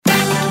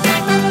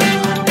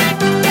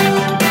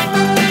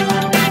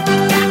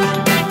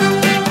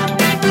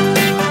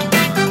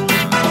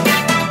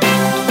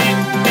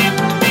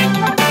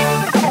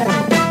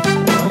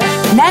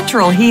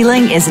natural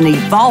healing is an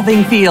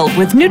evolving field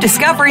with new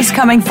discoveries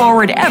coming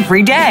forward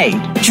every day.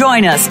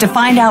 Join us to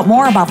find out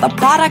more about the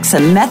products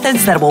and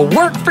methods that will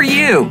work for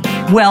you.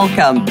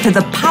 Welcome to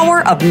The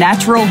Power of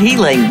Natural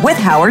Healing with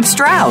Howard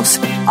Strauss,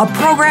 a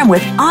program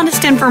with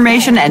honest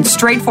information and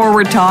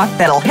straightforward talk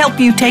that'll help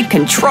you take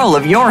control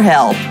of your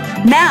health.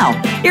 Now,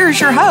 here's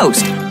your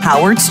host,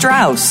 Howard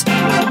Strauss.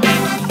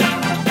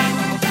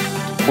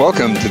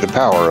 Welcome to The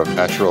Power of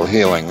Natural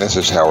Healing. This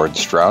is Howard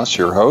Strauss,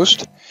 your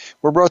host.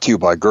 We're brought to you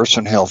by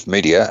Gerson Health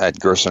Media at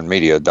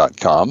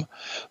gersonmedia.com.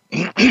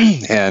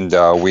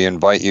 And we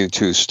invite you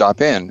to stop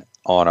in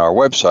on our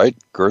website,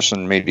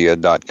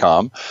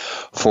 gersonmedia.com,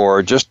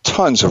 for just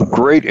tons of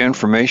great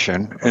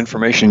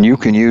information you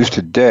can use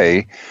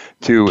today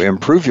to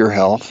improve your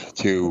health,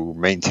 to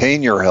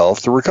maintain your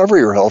health, to recover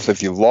your health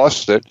if you've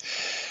lost it,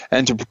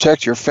 and to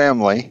protect your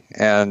family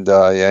and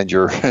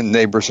your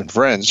neighbors and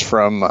friends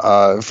from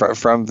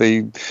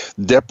the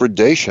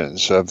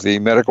depredations of the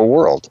medical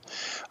world,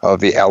 of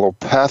the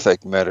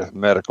allopathic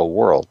medical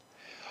world.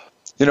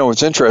 You know,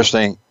 it's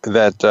interesting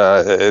that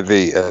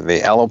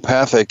the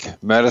allopathic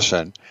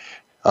medicine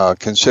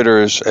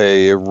considers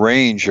a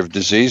range of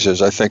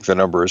diseases. I think the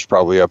number is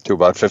probably up to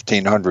about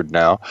 1,500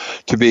 now,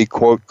 to be,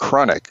 quote,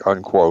 chronic,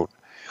 unquote.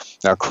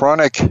 Now,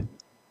 chronic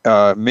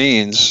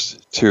means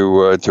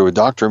to a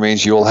doctor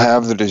means you'll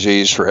have the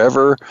disease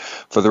forever,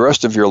 for the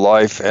rest of your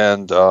life,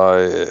 and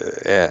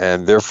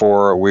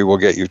therefore we will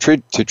get you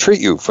to treat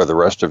you for the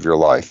rest of your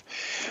life.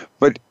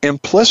 But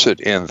implicit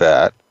in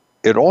that,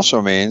 it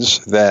also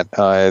means that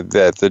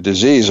that the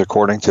disease,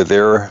 according to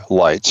their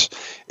lights,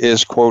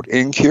 is, quote,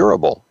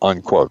 incurable,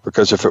 unquote.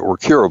 Because if it were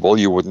curable,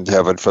 you wouldn't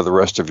have it for the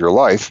rest of your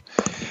life.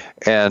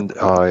 And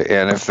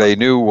if they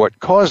knew what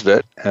caused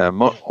it,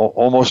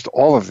 almost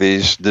all of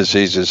these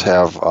diseases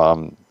have,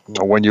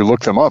 when you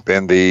look them up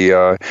in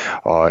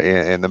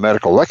the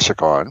medical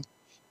lexicon,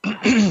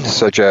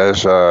 such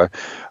as the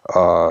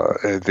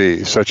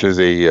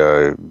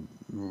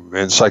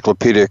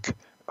encyclopedic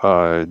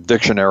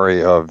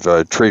dictionary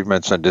of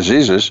treatments and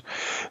diseases,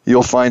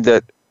 you'll find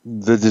that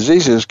the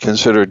diseases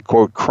considered,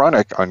 quote,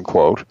 chronic,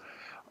 unquote,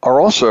 are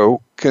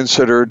also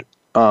considered,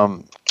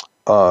 when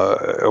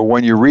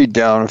you read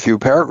down a few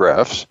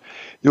paragraphs,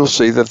 you'll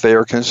see that they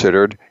are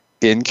considered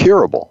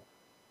incurable.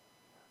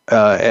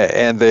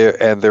 And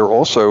they're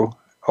also,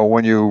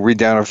 when you read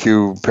down a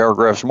few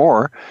paragraphs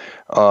more,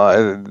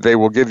 they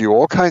will give you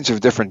all kinds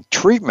of different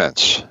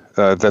treatments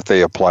that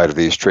they apply to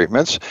these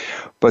treatments,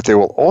 but they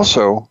will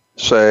also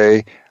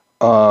say,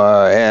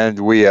 and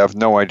we have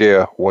no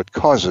idea what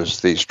causes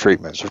these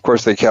treatments. Of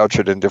course, they couch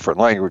it in different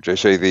language. They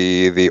say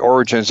the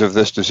origins of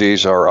this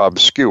disease are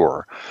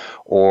obscure,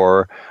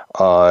 or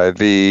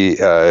the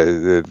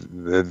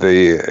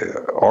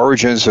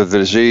origins of the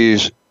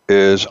disease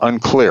is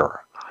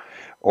unclear,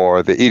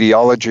 or the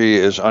etiology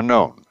is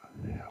unknown,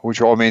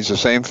 which all means the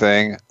same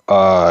thing.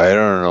 I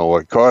don't know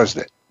what caused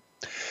it.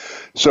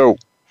 So,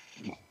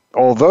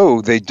 although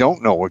they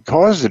don't know what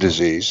caused the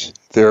disease,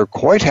 they're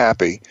quite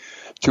happy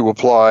to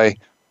apply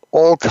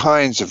all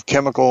kinds of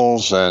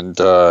chemicals and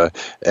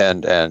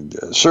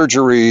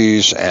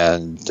surgeries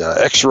and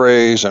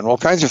X-rays and all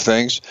kinds of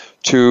things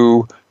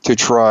to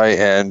try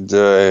and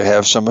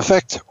have some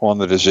effect on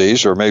the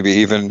disease, or maybe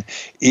even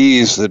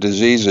ease the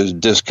disease's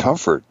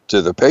discomfort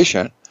to the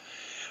patient.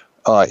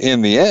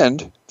 In the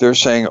end, they're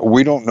saying,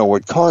 we don't know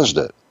what caused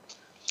it.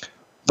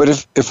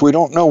 But if we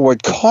don't know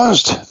what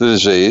caused the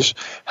disease,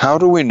 how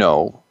do we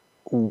know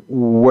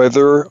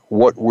whether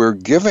what we're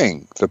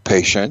giving the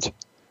patient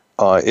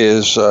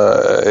is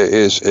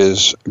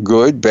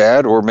good,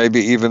 bad, or maybe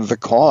even the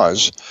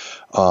cause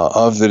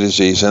of the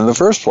disease in the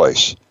first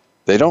place?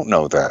 They don't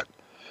know that.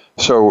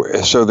 So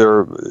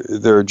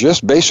they're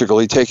just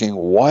basically taking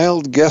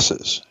wild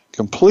guesses,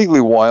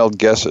 completely wild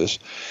guesses,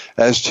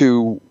 as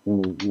to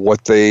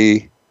what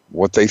they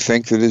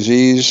think the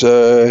disease,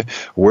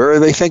 where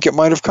they think it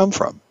might have come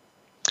from.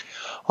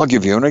 I'll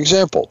give you an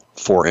example.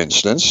 For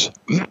instance,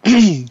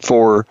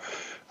 for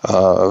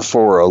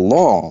a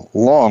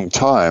long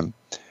time,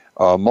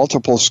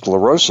 multiple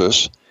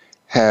sclerosis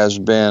has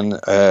been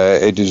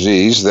a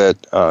disease that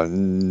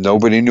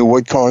nobody knew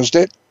what caused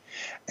it,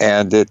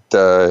 and it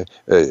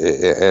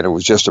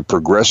was just a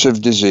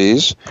progressive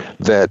disease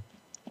that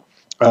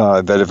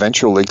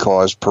eventually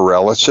caused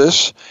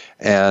paralysis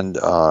and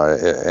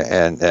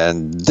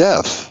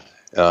death,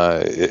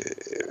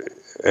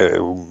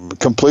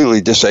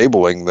 completely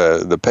disabling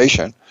the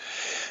patient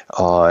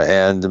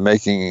and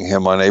making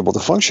him unable to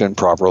function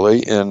properly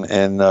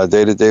in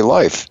day-to-day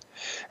life.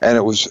 And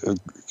it was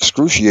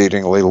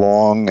excruciatingly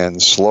long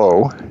and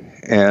slow,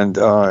 and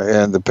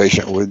the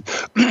patient would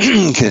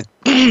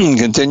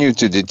continue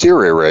to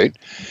deteriorate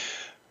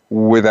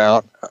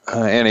without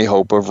any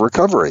hope of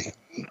recovery.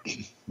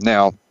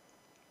 Now,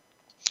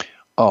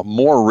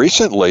 more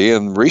recently,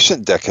 in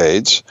recent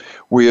decades,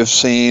 we have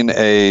seen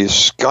a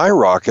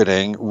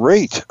skyrocketing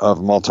rate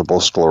of multiple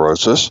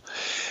sclerosis.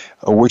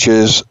 which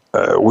is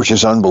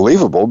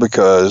unbelievable,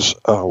 because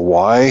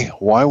why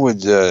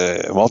would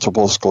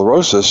multiple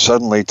sclerosis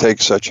suddenly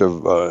take such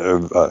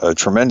a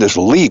tremendous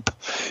leap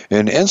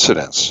in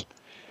incidence?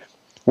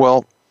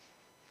 Well,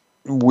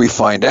 we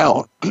find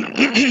out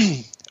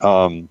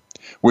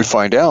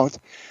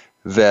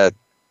that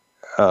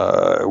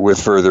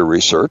with further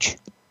research,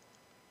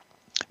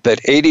 that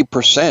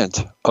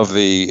 80% of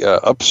the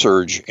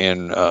upsurge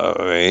in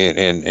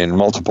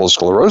multiple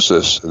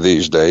sclerosis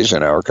these days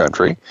in our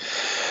country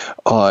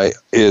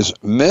is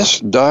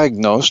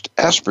misdiagnosed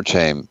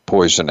aspartame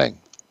poisoning.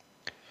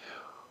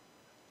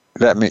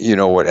 That means, you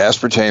know what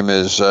aspartame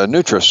is?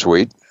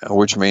 NutraSweet,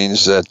 which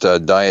means that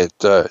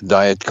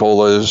diet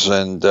colas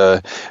and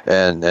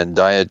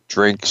diet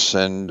drinks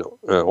and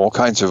all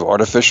kinds of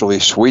artificially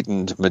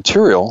sweetened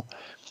material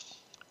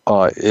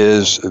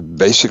is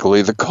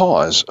basically the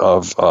cause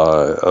of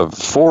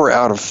 4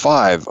 out of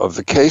 5 of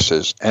the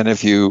cases. And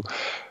if you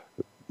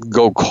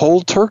go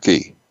cold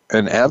turkey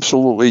and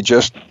absolutely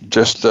just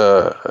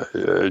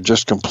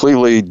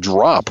completely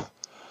drop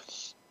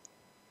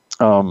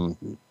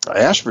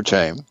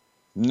aspartame,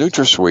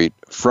 NutraSweet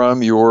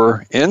from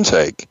your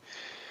intake,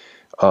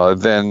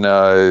 then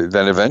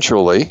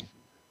eventually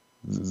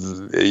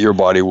your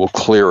body will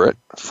clear it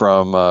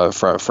from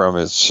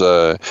its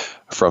will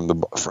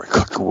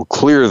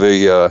clear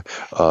the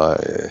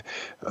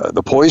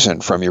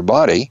poison from your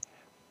body,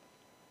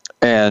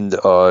 and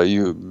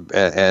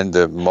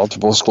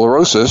multiple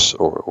sclerosis,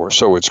 or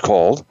so it's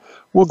called,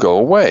 will go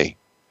away.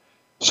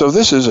 So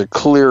this is a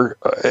clear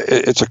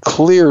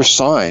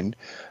sign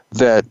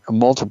that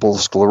multiple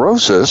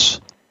sclerosis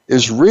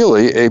is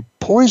really a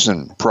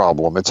poison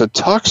problem. It's a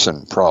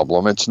toxin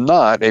problem. It's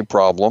not a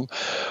problem,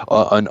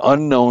 an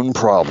unknown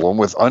problem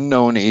with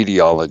unknown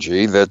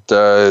etiology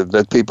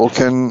that people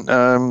can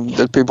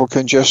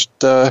just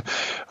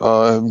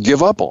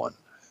give up on.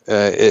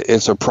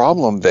 It's a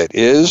problem that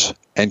is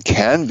and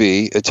can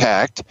be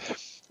attacked,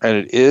 and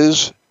it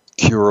is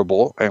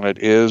curable, and it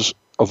is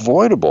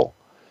avoidable.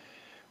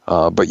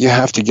 But you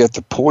have to get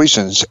the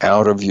poisons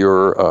out of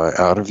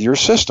your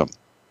system.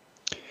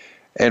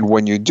 And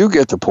when you do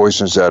get the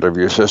poisons out of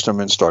your system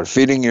and start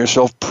feeding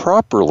yourself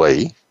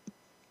properly,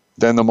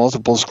 then the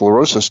multiple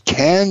sclerosis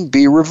can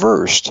be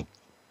reversed.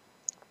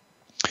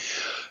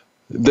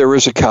 There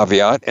is a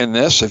caveat in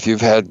this. If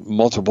you've had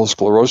multiple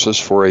sclerosis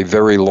for a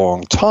very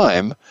long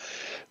time,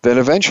 then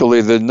eventually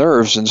the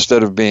nerves,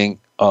 instead of being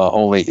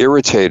only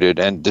irritated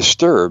and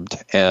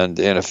disturbed and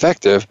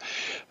ineffective,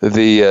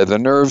 the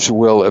nerves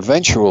will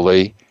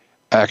eventually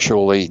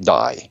actually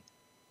die.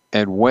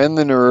 And when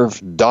the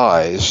nerve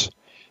dies,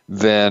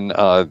 then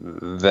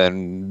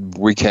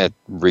we can't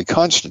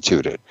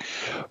reconstitute it.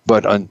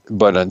 But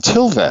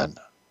until then,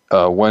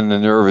 when the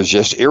nerve is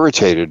just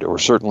irritated, or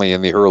certainly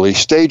in the early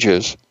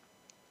stages,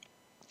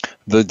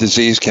 the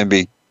disease can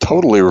be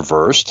totally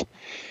reversed.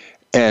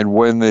 And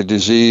when the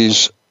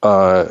disease,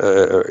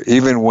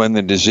 even when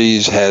the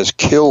disease has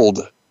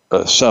killed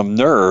some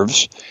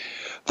nerves,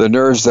 the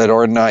nerves that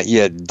are not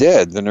yet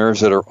dead, the nerves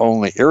that are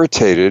only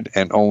irritated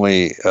and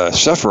only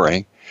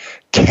suffering,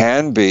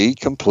 can be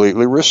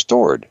completely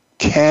restored.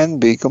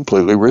 And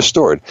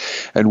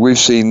we've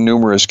seen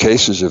numerous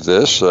cases of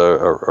this.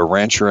 A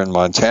rancher in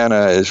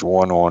Montana is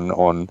one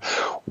on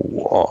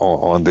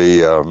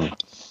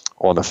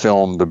the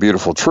film The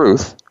Beautiful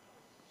Truth.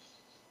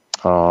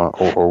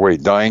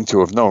 Dying to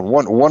Have Known.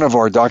 One of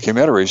our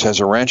documentaries has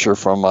a rancher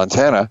from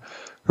Montana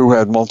who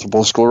had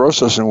multiple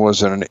sclerosis and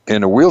was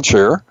in a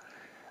wheelchair,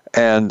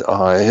 and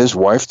his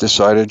wife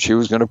decided she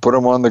was going to put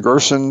him on the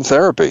Gerson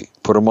therapy.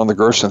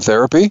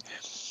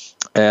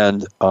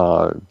 And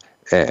the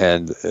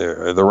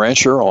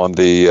rancher on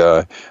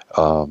the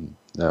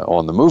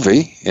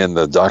movie, in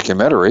the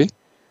documentary,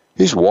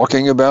 he's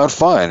walking about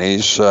fine. He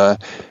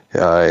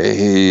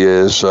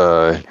is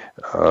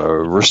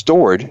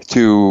restored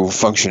to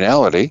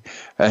functionality,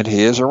 and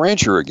he is a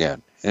rancher again.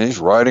 And he's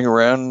riding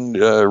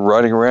around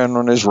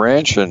on his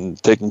ranch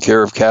and taking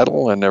care of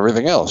cattle and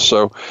everything else.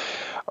 So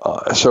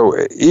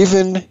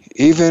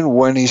even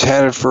when he's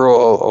had it for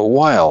a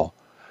while,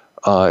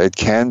 it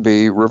can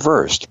be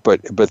reversed.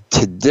 But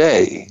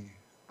today,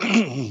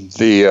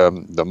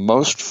 the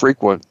most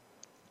frequent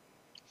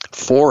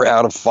 4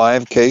 out of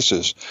 5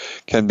 cases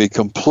can be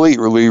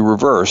completely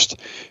reversed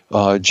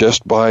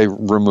just by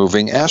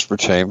removing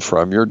aspartame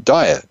from your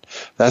diet.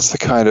 That's the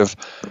kind of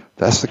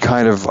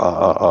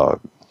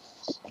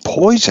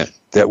poison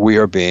that we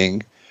are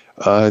being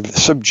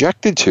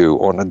subjected to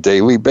on a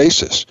daily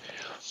basis.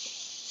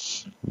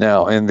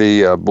 Now, in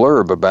the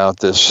blurb about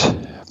this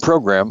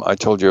program, I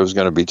told you I was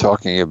going to be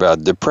talking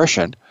about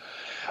depression,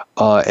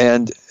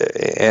 and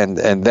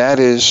that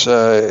is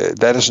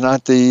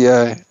not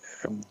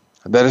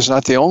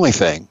the only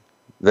thing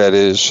that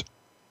is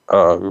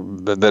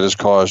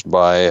caused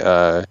by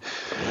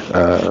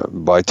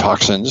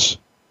toxins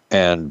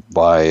and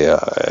by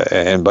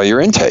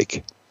your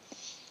intake.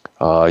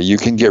 You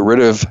can get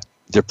rid of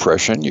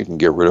depression. You can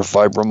get rid of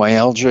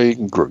fibromyalgia. You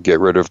can get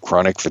rid of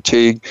chronic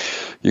fatigue.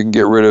 You can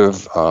get rid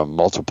of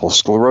multiple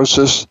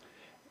sclerosis,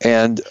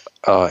 And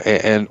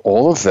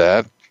all of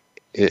that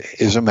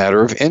is a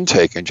matter of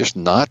intake and just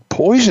not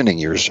poisoning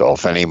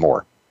yourself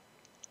anymore.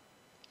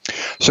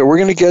 So we're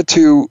going to get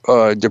to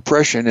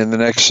depression in the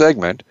next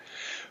segment.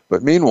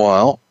 But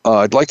meanwhile,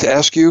 I'd like to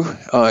ask you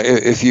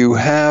if you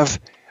have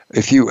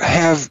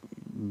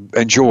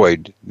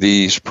enjoyed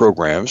these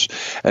programs,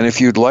 and if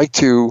you'd like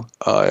to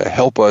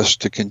help us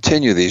to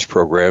continue these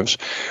programs,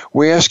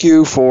 we ask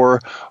you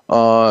for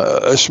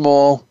a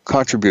small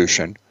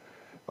contribution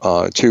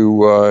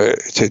to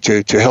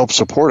help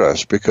support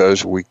us,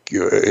 because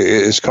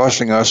it's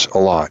costing us a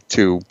lot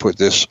to put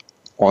this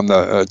on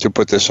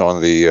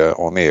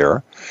the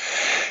air,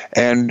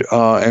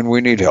 and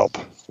we need help.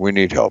 We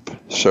need help.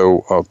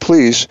 So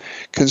please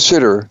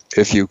consider,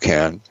 if you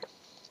can,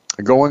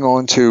 going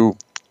on to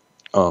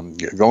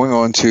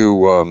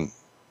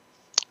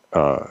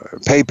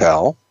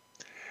PayPal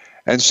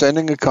and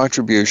sending a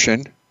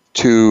contribution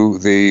to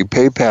the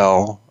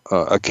PayPal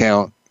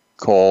account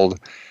called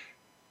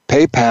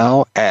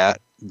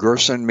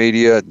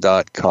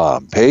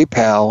PayPal@GersonMedia.com.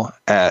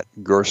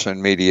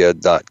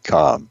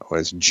 PayPal@GersonMedia.com.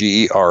 It's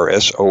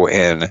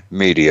GERSON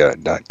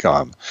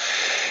media.com.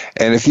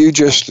 And if you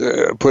just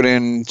put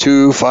in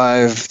 $2,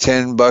 $5,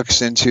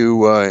 $10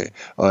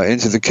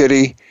 into the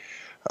kitty,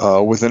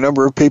 with a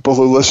number of people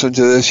who listen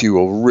to this, you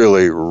will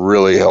really,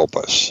 really help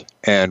us.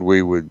 And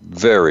we would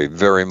very,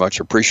 very much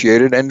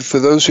appreciate it. And for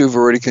those who've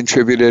already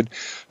contributed,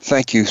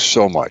 thank you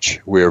so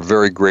much. We are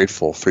very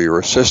grateful for your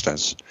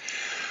assistance.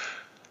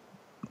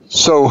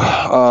 So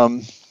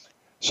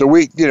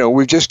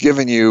we've just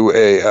given you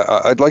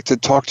I'd like to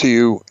talk to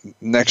you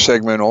next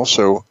segment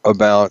also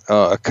about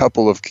a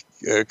couple of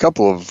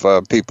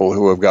people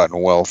who have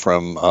gotten well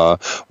from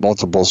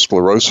multiple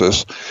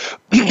sclerosis,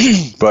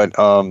 but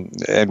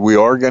and we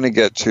are going to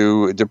get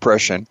to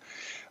depression.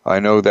 I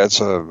know that's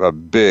a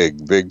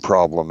big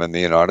problem in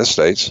the United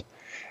States,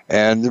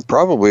 and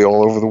probably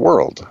all over the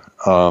world.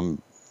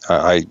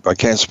 I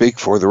can't speak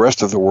for the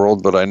rest of the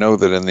world, but I know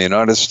that in the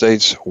United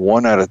States,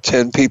 1 out of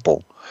 10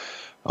 people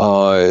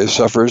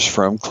suffers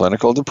from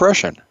clinical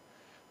depression.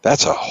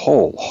 That's a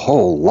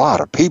whole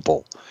lot of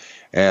people.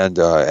 And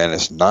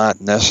it's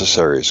not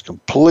necessary. It's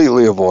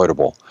completely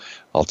avoidable.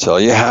 I'll tell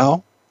you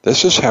how.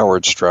 This is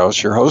Howard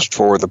Strauss, your host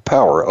for The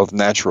Power of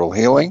Natural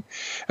Healing,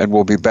 and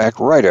we'll be back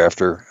right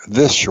after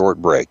this short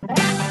break.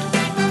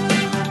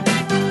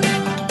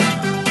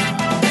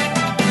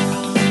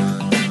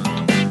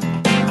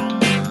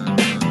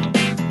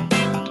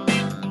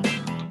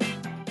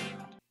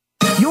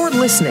 You're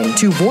listening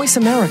to Voice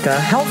America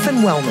Health and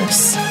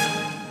Wellness.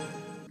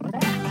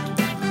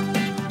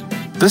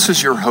 This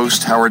is your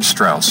host, Howard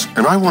Strauss,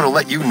 and I want to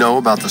let you know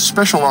about the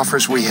special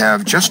offers we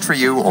have just for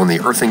you on the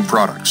earthing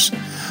products.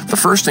 The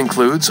first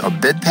includes a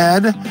bed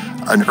pad,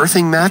 an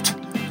earthing mat,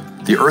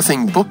 the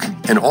earthing book,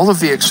 and all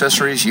of the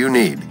accessories you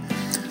need.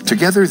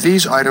 Together,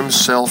 these items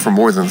sell for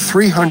more than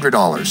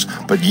 $300,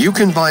 but you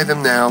can buy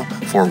them now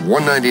for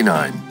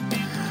 $199.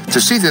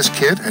 To see this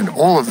kit and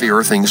all of the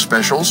earthing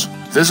specials,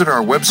 visit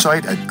our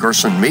website at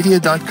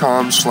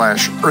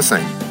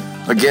gersonmedia.com/earthing.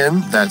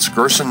 Again, that's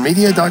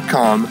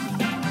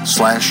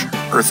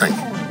gersonmedia.com/earthing.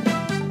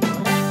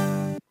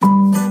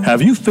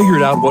 Have you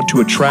figured out what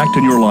to attract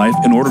in your life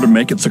in order to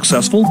make it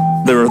successful?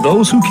 There are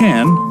those who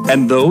can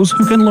and those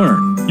who can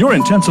learn. Your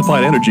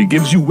intensified energy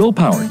gives you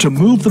willpower to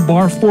move the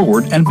bar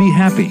forward and be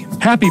happy.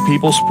 Happy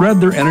people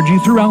spread their energy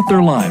throughout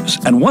their lives,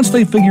 and once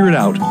they figure it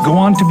out, go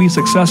on to be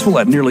successful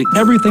at nearly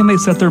everything they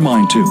set their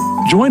mind to.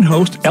 Join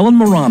host Ellen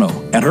Morano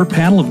and her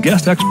panel of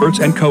guest experts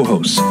and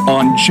co-hosts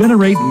on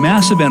Generate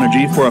Massive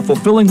Energy for a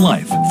Fulfilling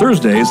Life,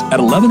 Thursdays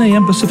at 11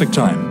 a.m. Pacific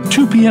Time,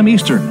 2 p.m.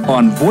 Eastern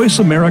on Voice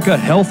America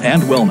Health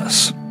and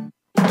Wellness.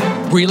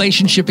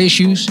 Relationship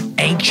issues?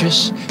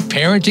 Anxious?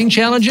 Parenting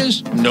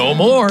challenges? No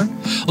more.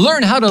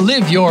 Learn how to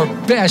live your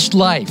best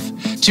life.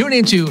 Tune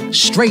into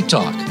Straight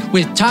Talk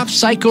with top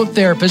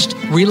psychotherapist,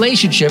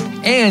 relationship,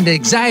 and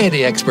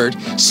anxiety expert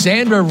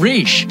Sandra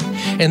Reish.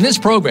 In this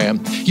program,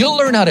 you'll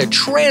learn how to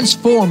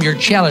transform your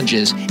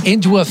challenges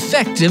into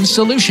effective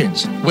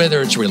solutions,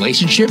 whether it's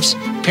relationships,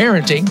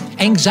 parenting,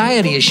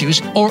 anxiety issues,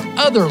 or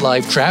other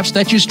life traps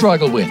that you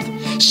struggle with.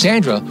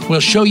 Sandra will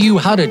show you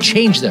how to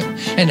change them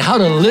and how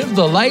to live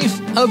the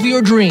life of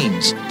your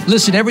dreams.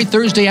 Listen every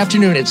Thursday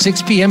afternoon at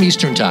 6 p.m.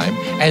 Eastern Time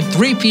and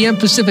 3 p.m.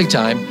 Pacific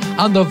Time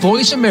on the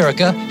Voice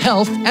America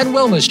Health and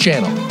Wellness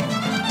Channel.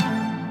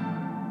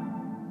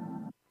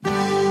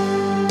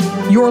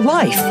 Your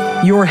life,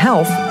 your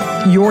health,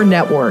 your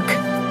network.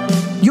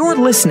 You're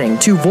listening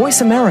to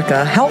Voice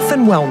America Health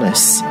and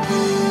Wellness.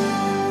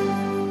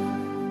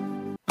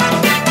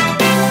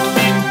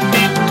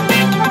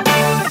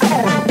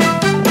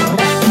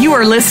 You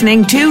are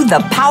listening to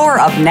The Power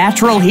of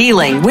Natural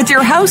Healing with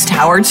your host,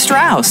 Howard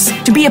Strauss.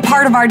 To be a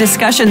part of our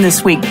discussion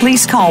this week,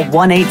 please call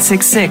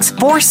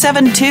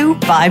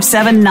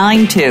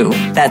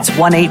 1-866-472-5792. That's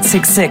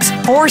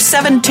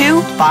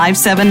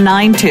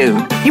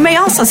 1-866-472-5792. You may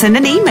also send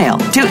an email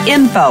to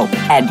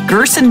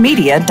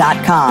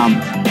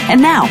info@gersonmedia.com.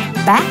 And now,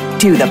 back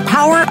to The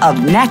Power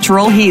of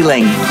Natural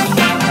Healing.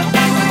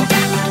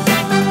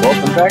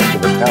 Welcome back to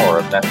the Power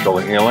of Natural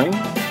Healing.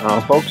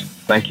 Folks,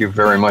 thank you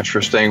very much for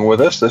staying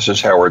with us. This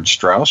is Howard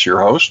Strauss, your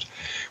host.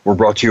 We're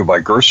brought to you by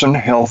Gerson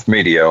Health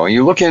Media. And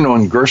you look in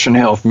on Gerson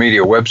Health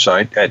Media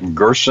website at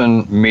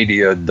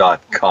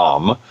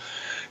gersonmedia.com.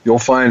 You'll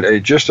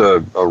find just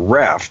a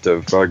raft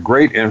of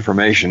great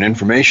information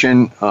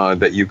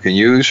that you can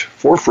use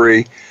for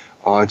free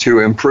to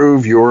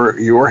improve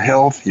your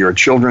health, your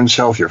children's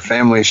health, your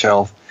family's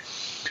health,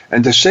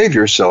 and to save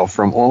yourself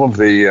from all of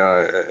the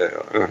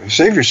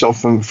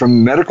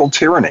from medical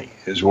tyranny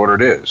is what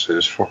it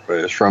is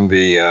from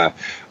the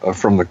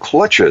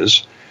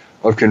clutches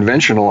of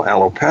conventional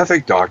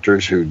allopathic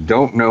doctors who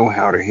don't know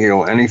how to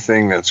heal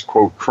anything that's,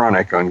 quote,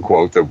 chronic,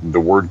 unquote. The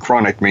word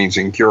chronic means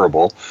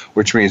incurable,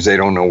 which means they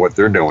don't know what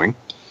they're doing.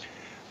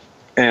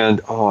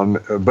 And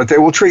but they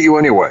will treat you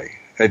anyway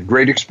at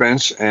great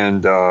expense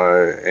and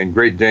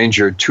great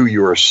danger to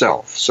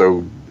yourself.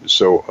 So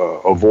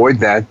avoid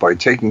that by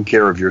taking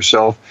care of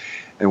yourself,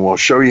 and we'll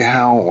show you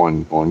how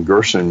on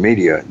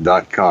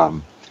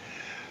gersonmedia.com.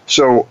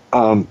 So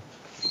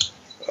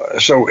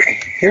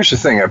here's the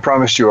thing. I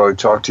promised you I would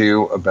talk to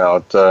you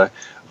about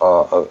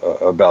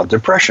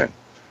depression.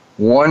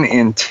 1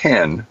 in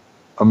 10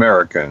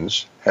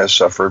 Americans has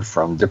suffered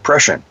from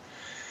depression.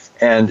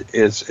 And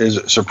is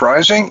it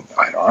surprising?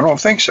 I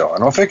don't think so. I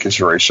don't think it's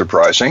very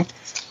surprising.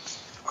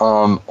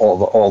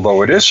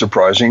 Although it is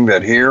surprising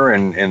that here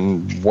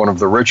in one of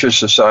the richest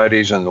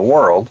societies in the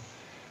world,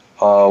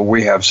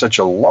 we have such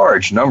a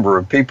large number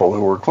of people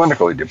who are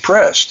clinically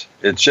depressed.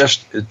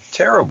 It's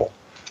terrible.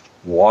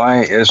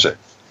 Why is it?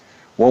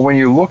 Well, when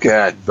you look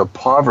at the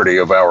poverty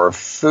of our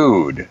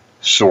food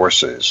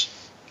sources,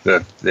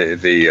 the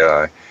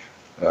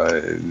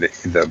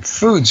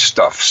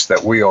foodstuffs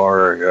that we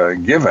are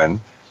given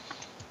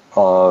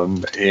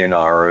in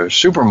our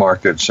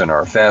supermarkets, in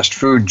our fast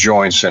food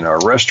joints, in our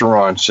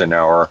restaurants, in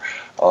our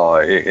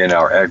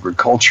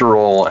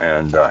agricultural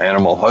and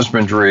animal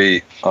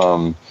husbandry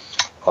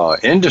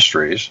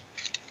industries,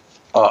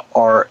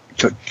 are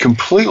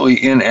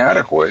completely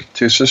inadequate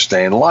to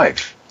sustain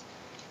life.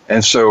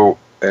 And so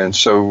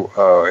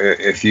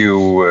if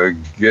you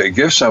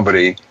give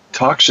somebody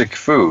toxic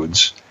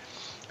foods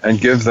and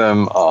give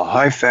them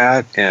high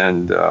fat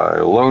and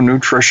low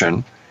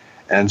nutrition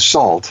and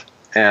salt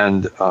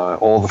and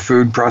all the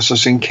food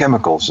processing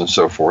chemicals and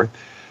so forth,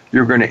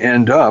 you're going to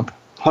end up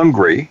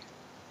hungry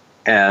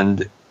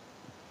and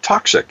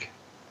toxic.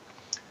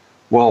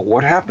 Well,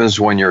 what happens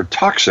when you're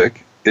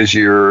toxic is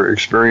you're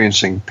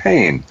experiencing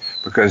pain,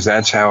 because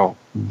that's how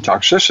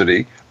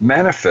toxicity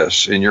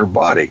manifests in your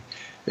body.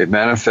 It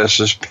manifests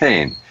as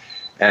pain.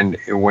 And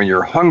when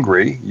you're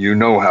hungry, you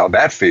know how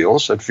that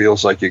feels. It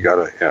feels like you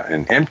got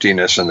an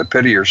emptiness in the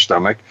pit of your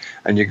stomach,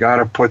 and you got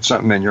to put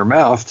something in your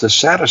mouth to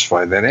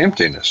satisfy that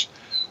emptiness.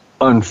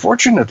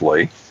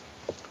 Unfortunately,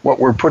 what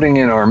we're putting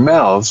in our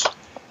mouths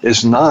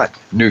is not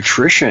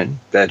nutrition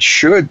that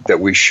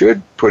we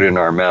should put in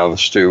our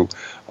mouths to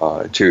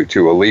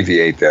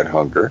alleviate that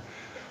hunger,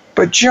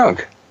 but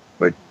junk.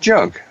 Food,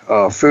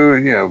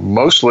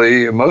 most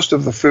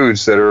of the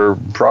foods that are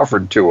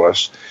proffered to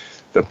us,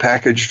 the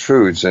packaged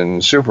foods in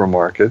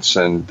supermarkets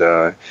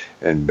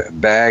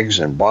and bags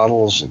and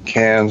bottles and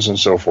cans and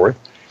so forth,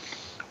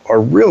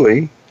 are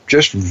really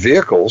just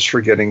vehicles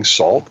for getting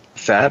salt,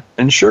 fat,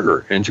 and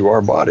sugar into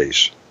our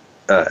bodies,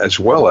 as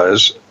well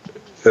as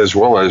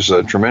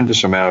a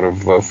tremendous amount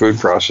of food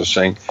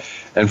processing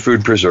and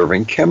food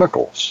preserving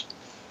chemicals.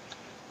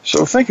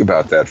 So think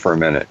about that for a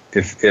minute.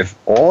 If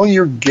all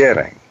you're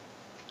getting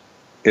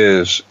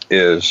is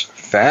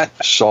fat,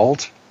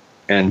 salt,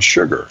 and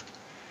sugar,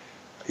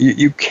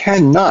 you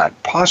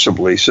cannot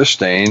possibly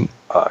sustain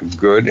a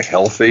good,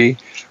 healthy,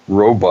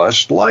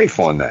 robust life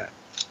on that.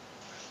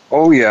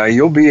 Oh yeah,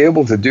 you'll be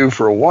able to do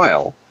for a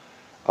while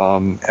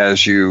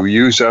as you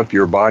use up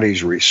your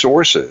body's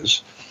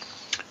resources,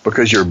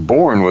 because you're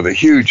born with a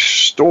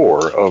huge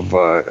store of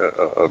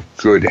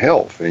good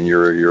health in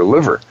your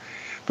liver.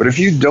 But if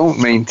you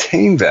don't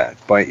maintain that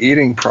by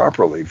eating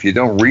properly, if you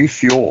don't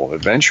refuel,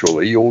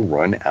 eventually you'll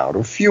run out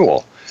of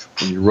fuel.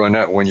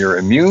 When your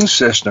immune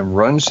system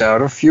runs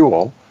out of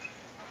fuel,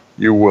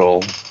 you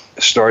will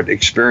start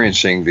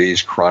experiencing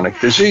these chronic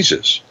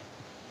diseases.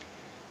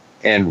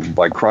 And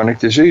by chronic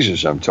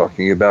diseases, I'm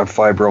talking about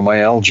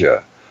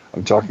fibromyalgia.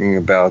 I'm talking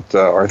about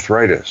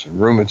arthritis and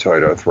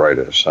rheumatoid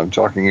arthritis. I'm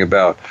talking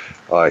about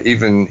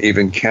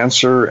even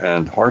cancer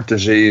and heart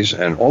disease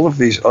and all of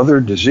these other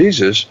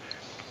diseases,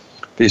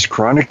 these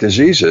chronic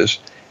diseases.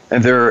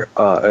 And they're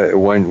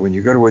when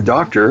you go to a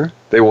doctor,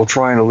 they will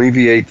try and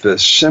alleviate the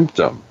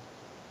symptom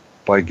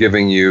by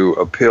giving you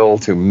a pill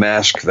to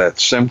mask that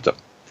symptom.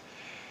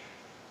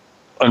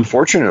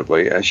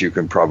 Unfortunately, as you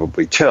can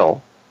probably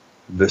tell,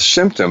 the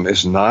symptom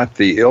is not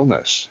the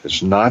illness.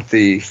 It's not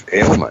the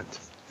ailment,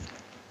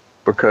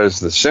 because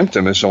the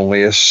symptom is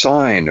only a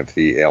sign of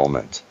the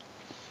ailment.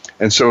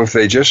 And so if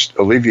they just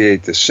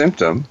alleviate the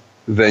symptom,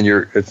 then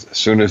as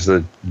soon as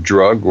the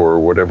drug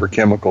or whatever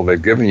chemical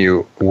they've given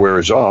you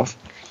wears off,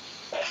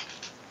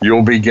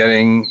 you'll be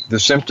getting the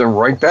symptom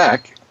right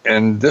back,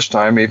 and this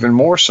time even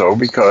more so,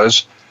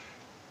 because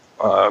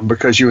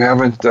because you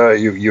haven't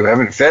you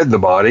haven't fed the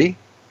body,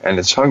 and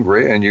it's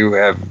hungry, and you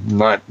have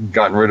not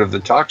gotten rid of the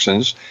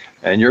toxins,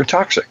 and you're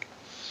toxic.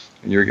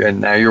 And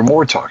now you're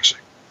more toxic.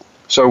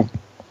 So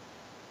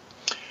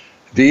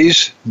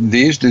these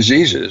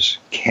diseases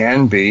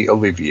can be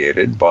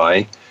alleviated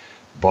by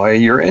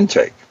your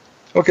intake.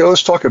 Okay,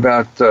 let's talk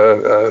about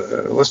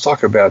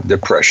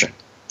depression.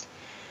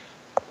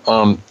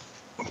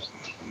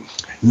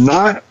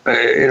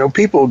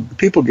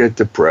 People get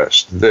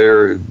depressed.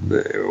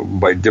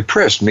 By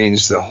depressed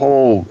means the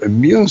whole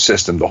immune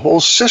system, the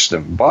whole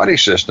system, body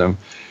system,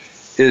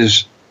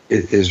 is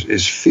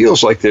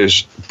feels like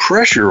there's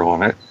pressure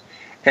on it,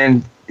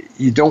 and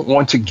you don't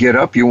want to get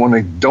up. You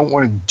don't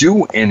want to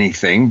do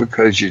anything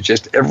because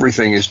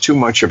everything is too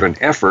much of an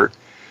effort.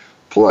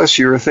 Plus,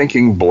 you're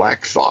thinking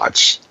black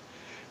thoughts.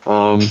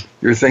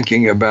 You're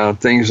thinking about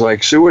things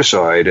like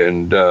suicide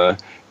and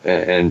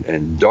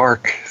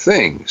dark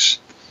things.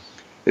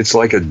 It's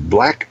like a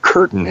black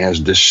curtain has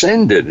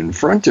descended in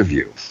front of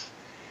you.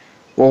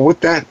 Well,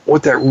 what that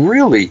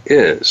really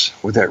is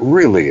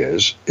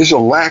a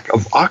lack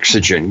of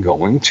oxygen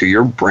going to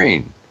your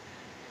brain.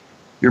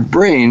 Your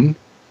brain,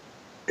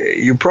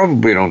 you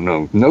probably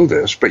don't know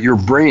this, but your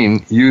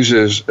brain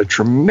uses a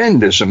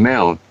tremendous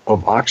amount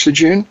of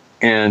oxygen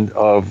and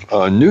of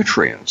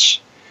nutrients.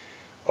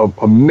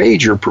 A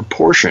major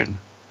proportion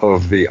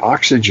of the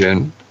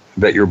oxygen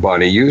that your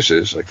body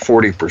uses, like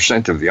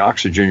 40% of the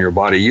oxygen your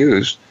body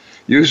uses,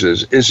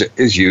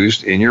 is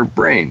used in your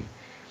brain.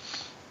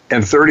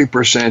 And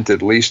 30%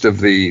 at least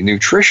of the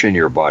nutrition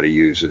your body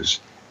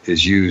uses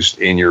is used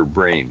in your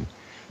brain.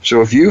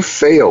 So if you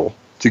fail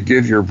to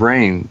give your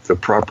brain the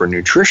proper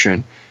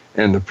nutrition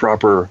and the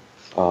proper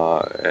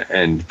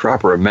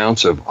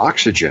amounts of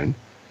oxygen,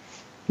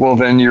 well,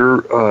 then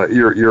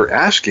you're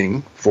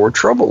asking for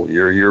trouble.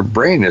 Your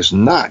brain is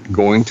not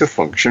going to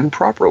function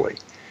properly.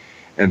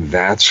 And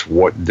that's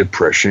what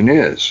depression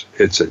is.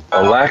 It's a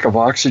lack of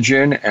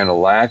oxygen and a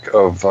lack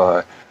of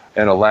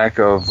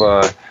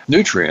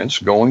nutrients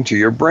going to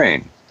your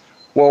brain.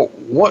 Well,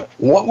 what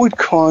would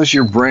cause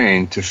your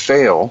brain to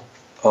fail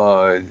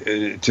to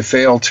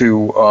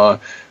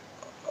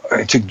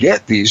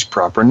get these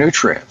proper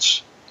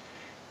nutrients?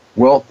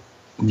 Well,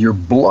 your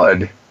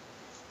blood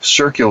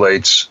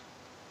circulates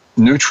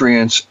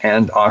nutrients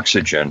and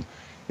oxygen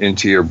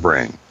into your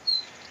brain,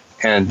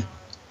 and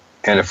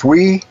if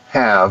we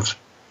have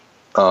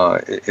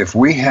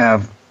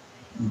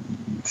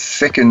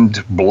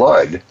thickened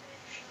blood,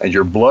 and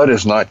your blood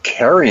is not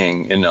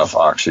carrying enough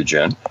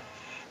oxygen,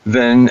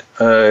 then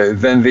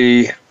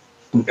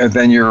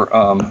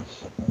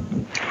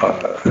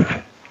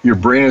your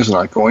brain is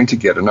not going to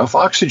get enough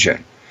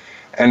oxygen.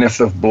 And if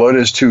the blood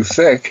is too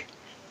thick,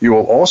 you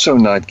will also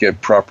not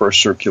get proper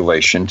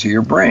circulation to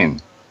your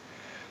brain.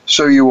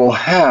 So you will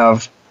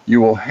have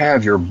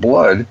your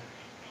blood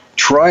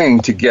trying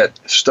to get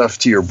stuff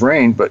to your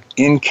brain, but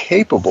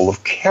incapable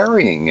of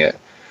carrying it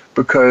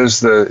because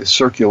the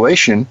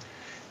circulation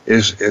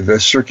is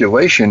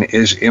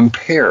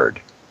impaired.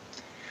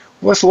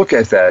 Let's look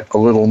at that a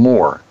little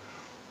more.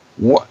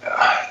 In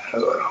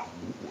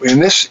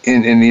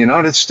the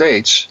United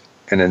States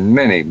and in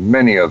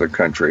many other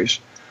countries,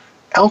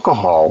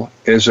 alcohol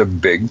is a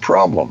big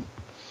problem.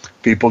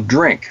 People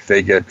drink;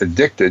 they get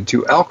addicted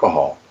to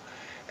alcohol,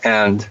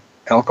 and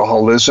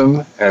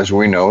alcoholism, as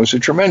we know, is a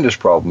tremendous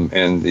problem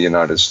in the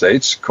United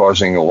States,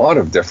 causing a lot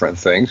of different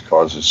things.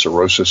 Causes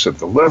cirrhosis of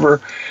the liver,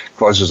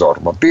 causes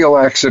automobile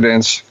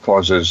accidents,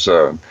 causes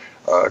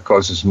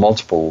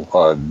multiple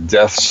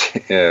deaths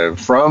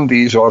from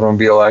these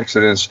automobile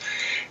accidents.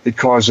 It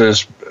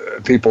causes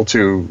people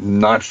to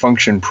not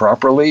function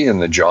properly in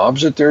the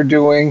jobs that they're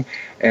doing,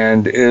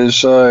 and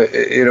it's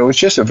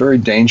just a very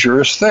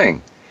dangerous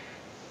thing.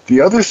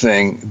 The other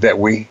thing that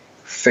we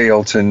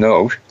fail to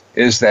note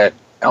is that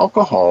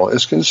alcohol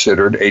is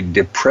considered a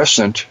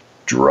depressant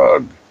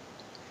drug.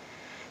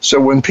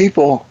 So when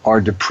people are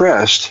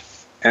depressed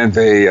and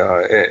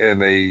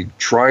they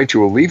try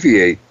to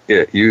alleviate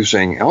it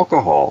using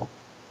alcohol,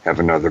 have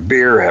another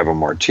beer, have a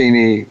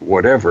martini,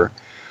 whatever,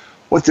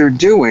 what they're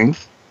doing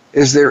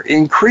is they're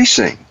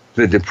increasing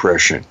the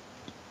depression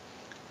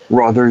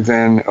rather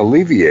than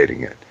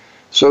alleviating it.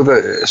 So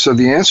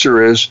the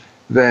answer is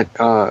that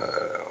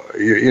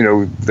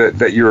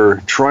that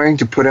you're trying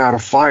to put out a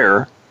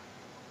fire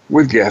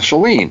with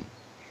gasoline.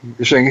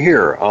 You're saying,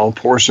 here, I'll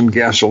pour some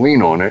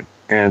gasoline on it,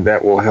 and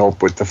that will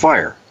help with the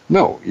fire.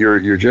 No,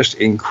 you're just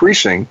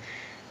increasing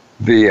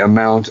the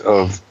amount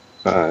of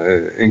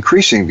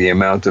depression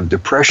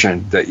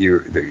that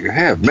you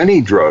have.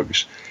 Many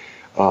drugs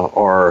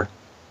are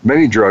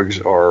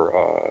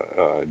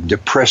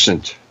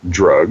depressant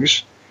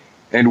drugs,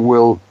 and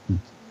will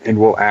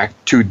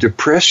act to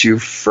depress you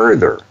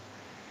further,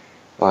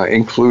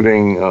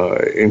 including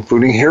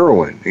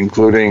heroin,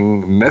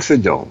 including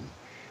methadone,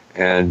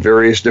 and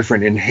various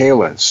different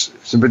inhalants.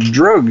 But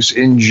drugs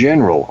in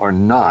general are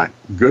not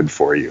good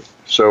for you.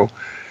 So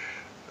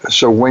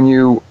when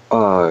you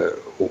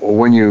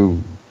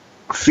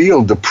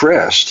feel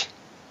depressed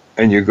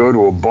and you go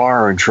to a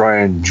bar and try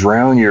and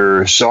drown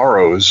your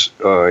sorrows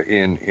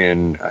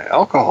in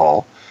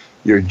alcohol,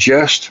 you're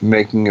just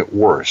making it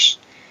worse.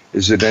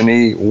 Is it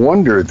any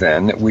wonder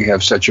then that we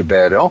have such a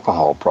bad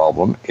alcohol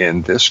problem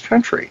in this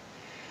country?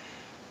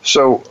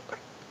 So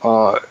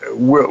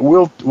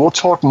we'll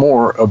talk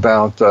more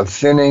about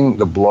thinning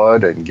the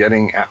blood and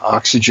getting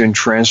oxygen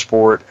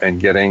transport and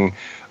getting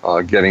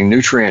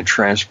nutrient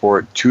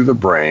transport to the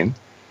brain.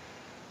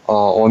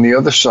 On the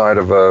other side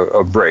of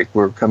a break,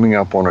 we're coming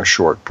up on a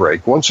short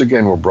break. Once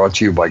again, we're brought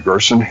to you by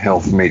Gerson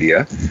Health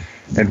Media,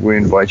 and we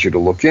invite you to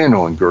look in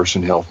on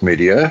Gerson Health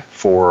Media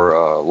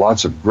for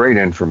lots of great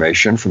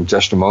information, from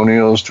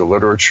testimonials to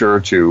literature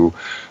to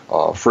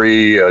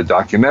free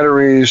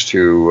documentaries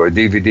to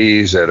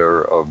DVDs that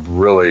are of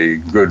really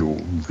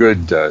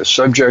good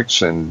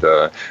subjects, and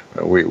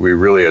we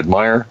really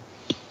admire.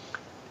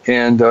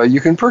 And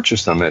you can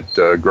purchase them at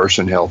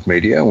Gerson Health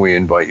Media, and we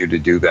invite you to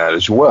do that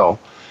as well.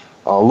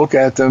 Look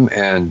at them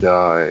and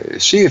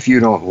see if you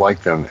don't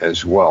like them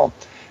as well.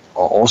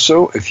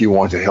 Also, if you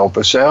want to help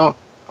us out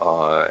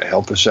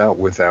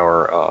with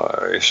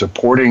our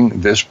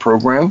supporting this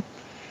program,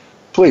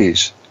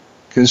 please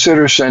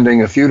consider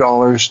sending a few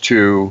dollars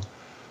to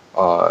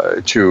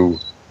PayPal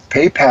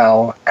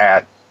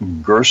at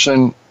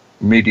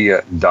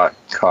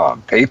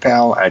gersonmedia.com.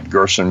 PayPal at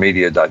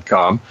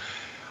gersonmedia.com,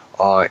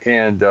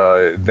 and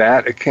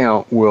that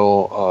account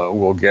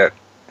will get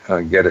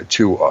it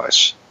to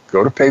us.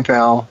 Go to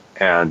PayPal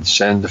and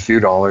send a few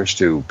dollars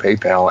to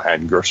PayPal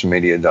at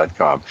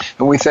gersonmedia.com.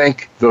 And we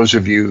thank those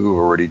of you who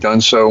have already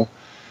done so,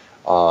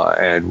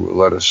 and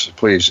let us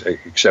please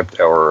accept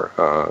our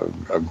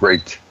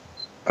great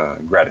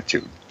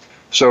gratitude.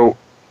 So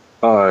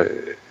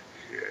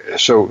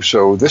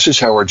this is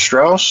Howard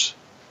Strauss,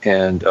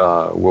 and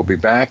we'll be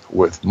back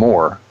with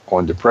more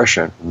on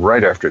depression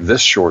right after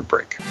this short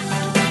break.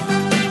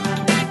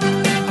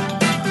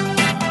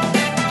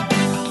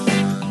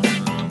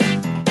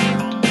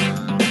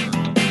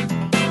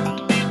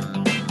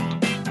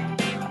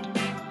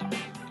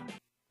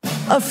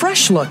 A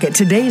fresh look at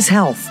today's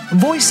health.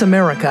 Voice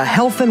America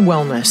Health and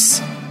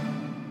Wellness.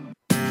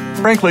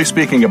 Frankly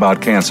Speaking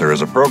About Cancer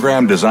is a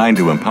program designed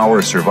to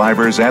empower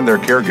survivors and their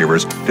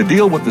caregivers to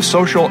deal with the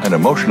social and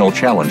emotional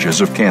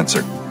challenges of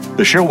cancer.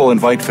 The show will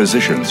invite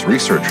physicians,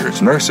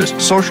 researchers, nurses,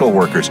 social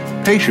workers,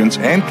 patients,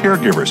 and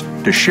caregivers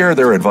to share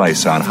their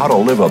advice on how to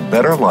live a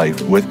better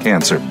life with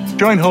cancer.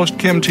 Join host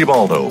Kim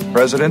Tibaldo,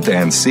 President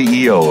and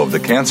CEO of the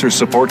Cancer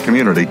Support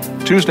Community,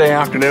 Tuesday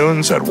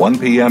afternoons at 1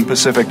 p.m.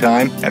 Pacific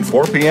Time and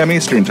 4 p.m.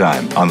 Eastern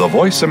Time on the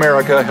Voice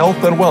America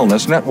Health and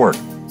Wellness Network.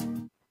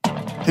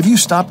 Have you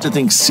stopped to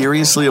think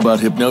seriously about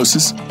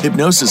hypnosis?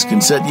 Hypnosis can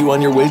set you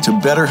on your way to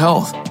better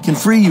health, can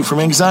free you from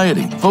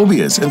anxiety,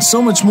 phobias, and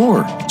so much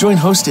more. Join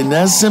host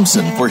Inez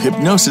Simpson for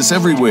Hypnosis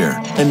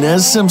Everywhere,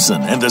 Inez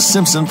Simpson and the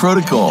Simpson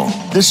Protocol.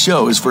 This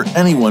show is for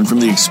anyone from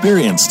the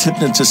experienced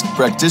hypnotist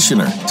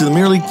practitioner to the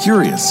merely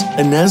curious.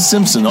 Inez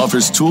Simpson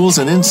offers tools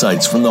and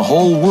insights from the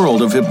whole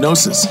world of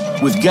hypnosis,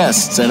 with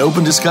guests and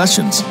open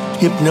discussions.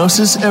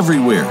 Hypnosis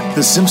Everywhere,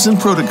 the Simpson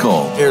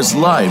Protocol, airs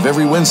live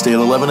every Wednesday at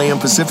 11 a.m.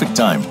 Pacific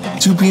Time,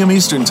 2 p.m.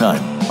 Eastern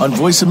Time, on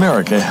Voice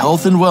America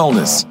Health and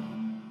Wellness.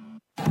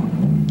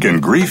 Can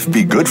grief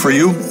be good for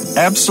you?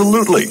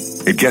 Absolutely.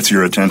 It gets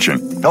your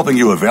attention, helping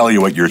you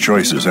evaluate your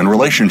choices and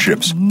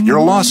relationships. Your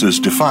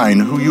losses define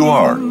who you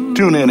are.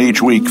 Tune in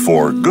each week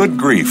for Good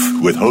Grief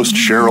with host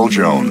Cheryl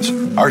Jones.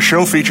 Our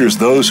show features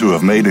those who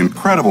have made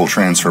incredible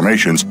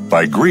transformations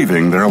by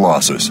grieving their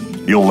losses.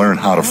 You'll learn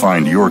how to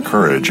find your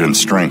courage and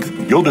strength.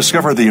 You'll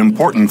discover the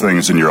important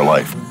things in your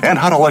life and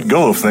how to let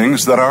go of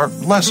things that are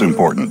less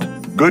important.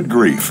 Good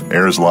Grief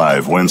airs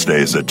live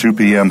Wednesdays at 2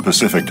 p.m.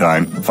 Pacific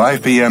Time,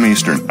 5 p.m.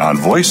 Eastern on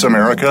Voice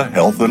America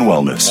Health and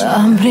Wellness.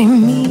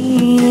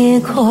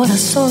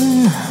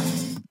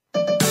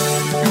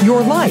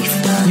 Your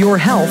life, your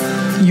health,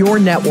 your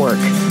network.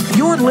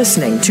 You're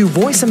listening to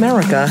Voice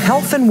America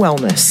Health and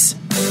Wellness.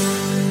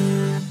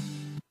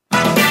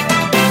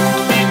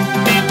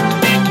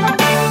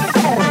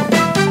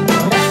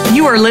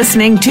 You are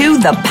listening to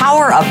The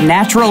Power of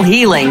Natural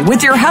Healing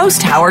with your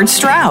host, Howard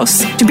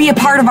Strauss. To be a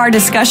part of our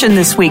discussion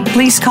this week,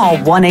 please call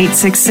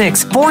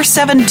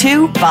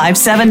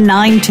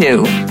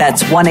 1-866-472-5792.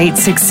 That's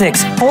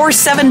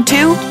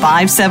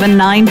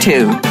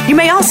 1-866-472-5792. You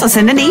may also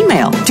send an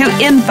email to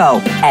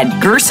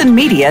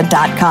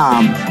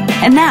info@gersonmedia.com.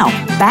 And now,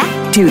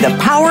 back to The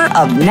Power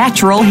of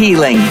Natural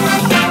Healing.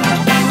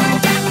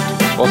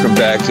 Welcome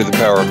back to The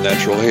Power of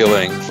Natural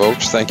Healing,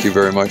 folks. Thank you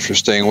very much for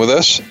staying with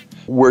us.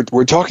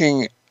 We're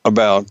talking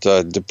about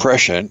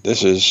depression.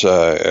 This is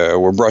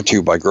we're brought to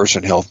you by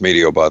Gerson Health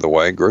Media, by the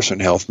way. Gerson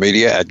Health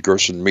Media at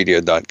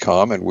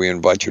gersonmedia.com, and we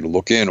invite you to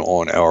look in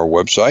on our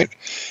website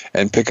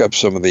and pick up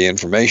some of the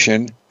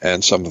information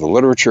and some of the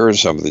literature and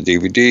some of the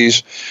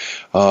DVDs.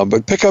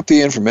 But pick up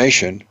the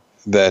information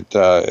that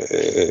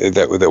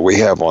we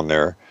have on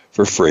there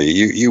for free.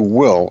 You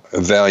will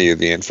value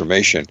the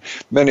information.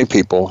 Many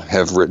people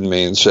have written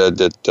me and said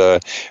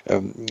that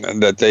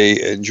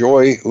they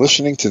enjoy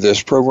listening to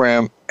this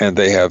program and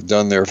they have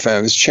done their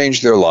families,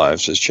 changed their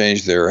lives, has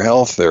changed their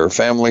health, their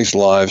families'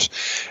 lives,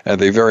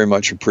 and they very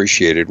much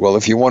appreciate it. Well,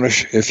 if you want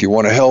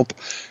to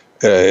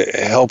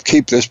help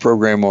keep this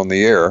program on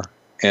the air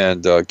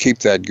and keep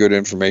that good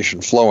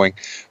information flowing,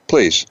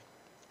 please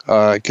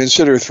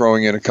consider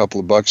throwing in a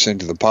couple of bucks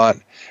into the pot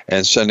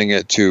and sending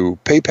it to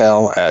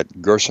PayPal at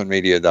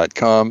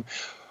gersonmedia.com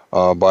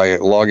by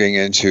logging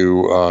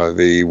into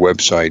the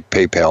website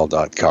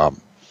paypal.com.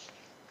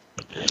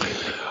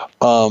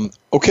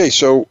 Okay,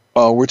 so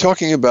we're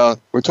talking about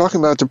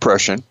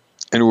depression,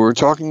 and we're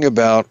talking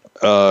about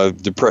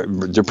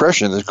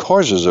depression, the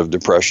causes of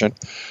depression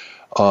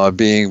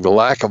being the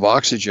lack of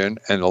oxygen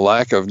and the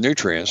lack of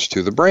nutrients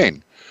to the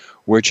brain,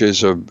 which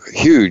is a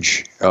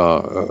huge,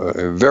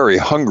 very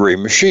hungry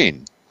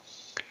machine.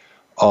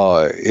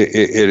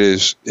 It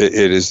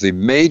is the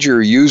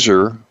major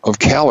user of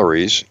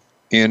calories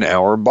in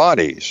our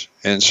bodies,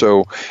 and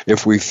so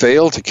if we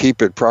fail to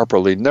keep it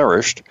properly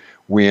nourished,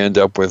 we end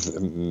up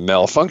with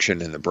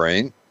malfunction in the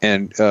brain,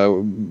 and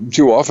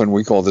too often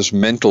we call this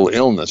mental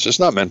illness. It's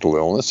not mental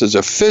illness; it's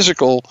a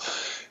physical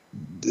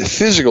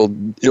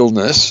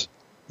illness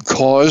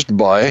caused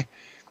by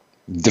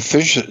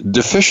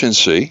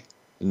deficiency,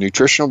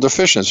 nutritional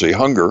deficiency,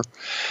 hunger,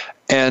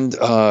 and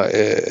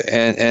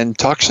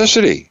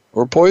toxicity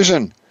or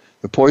poison.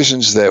 The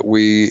poisons that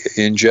we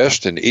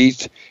ingest and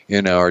eat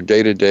in our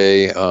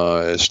day-to-day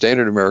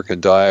standard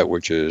American diet,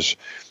 which is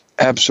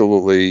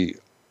absolutely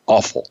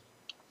awful,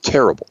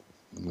 terrible.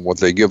 What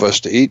they give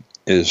us to eat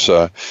is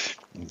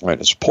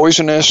it's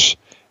poisonous,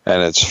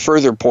 and it's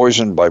further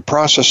poisoned by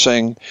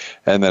processing,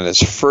 and then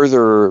it's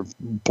further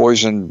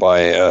poisoned by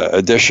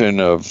addition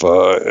of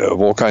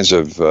all kinds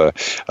of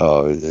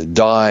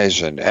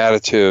dyes and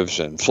additives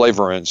and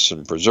flavorants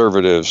and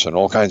preservatives and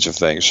all kinds of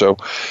things. So,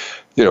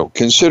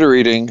 consider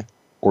eating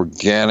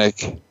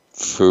organic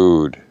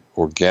food,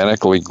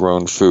 organically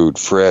grown food,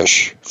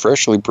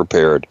 freshly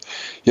prepared.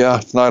 Yeah,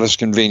 it's not as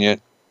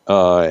convenient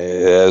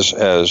as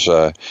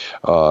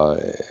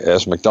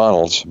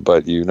McDonald's,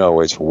 but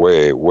it's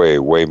way, way,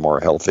 way more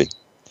healthy.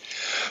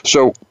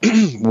 So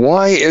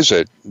why is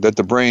it that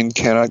the brain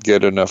cannot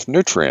get enough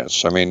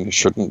nutrients? I mean,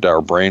 shouldn't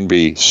our brain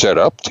be set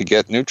up to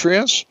get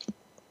nutrients?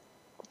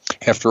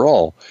 After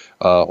all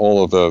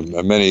of the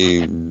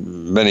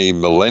many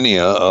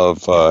millennia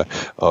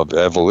of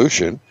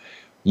evolution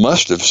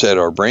must have set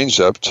our brains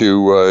up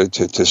to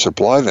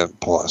supply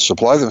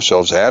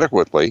themselves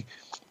adequately.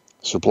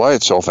 Supply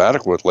itself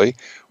adequately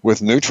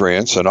with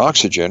nutrients and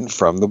oxygen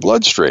from the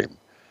bloodstream.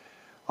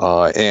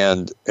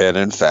 And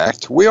in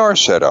fact, we are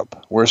set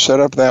up. We're set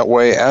up that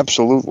way,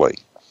 absolutely.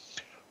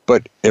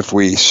 But if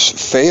we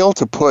fail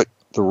to put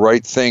the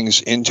right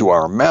things into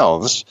our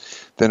mouths,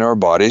 then our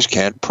bodies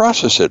can't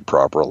process it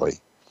properly.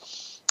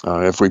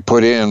 If we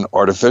put in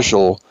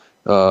artificial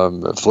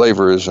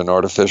flavors and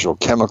artificial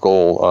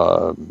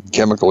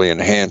chemically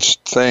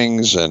enhanced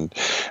things and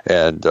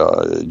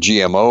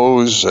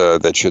GMOs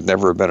that should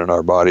never have been in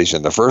our bodies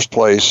in the first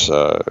place,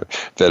 that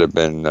have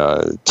been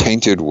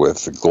tainted with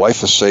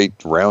glyphosate,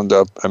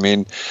 Roundup. I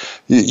mean,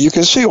 you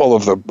can see all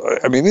of the.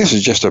 I mean, this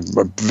is just a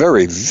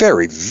very,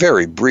 very,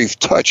 very brief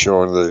touch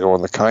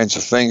on the kinds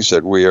of things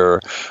that we are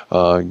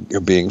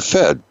being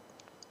fed.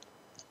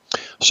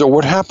 So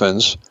what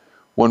happens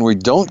when we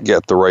don't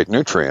get the right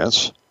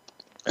nutrients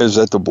is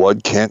that the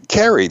blood can't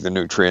carry the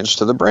nutrients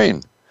to the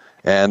brain,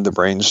 and the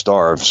brain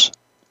starves.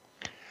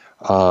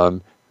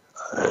 The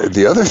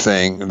other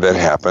thing that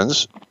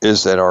happens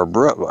is that our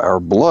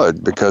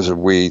blood, because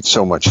we eat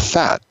so much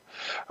fat,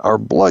 our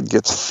blood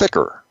gets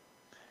thicker.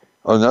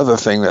 Another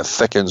thing that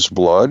thickens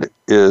blood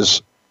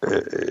is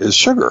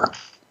sugar.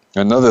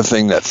 Another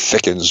thing that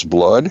thickens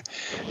blood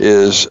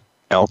is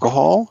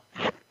alcohol,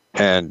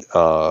 and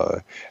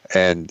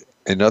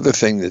another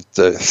thing that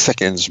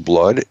thickens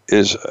blood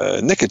is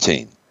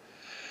nicotine.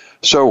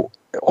 So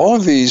all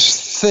of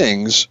these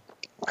things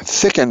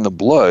thicken the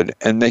blood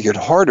and make it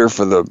harder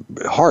for the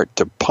heart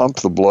to pump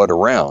the blood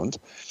around,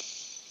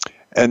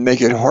 and make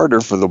it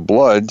harder for the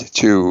blood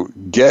to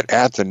get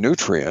at the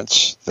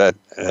nutrients that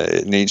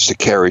it needs to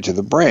carry to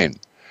the brain.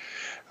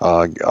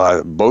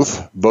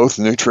 Both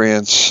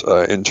nutrients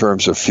in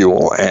terms of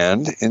fuel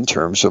and in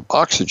terms of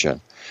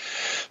oxygen.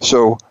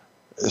 So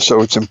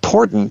it's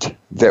important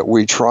that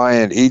we try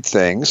and eat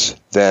things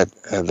that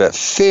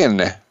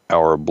thin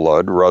our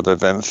blood rather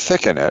than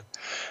thicken it,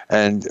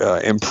 and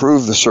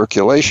improve the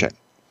circulation.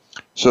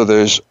 So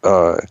there's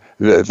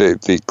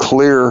the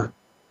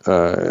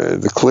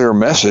clear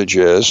message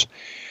is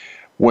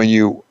when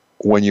you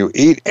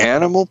eat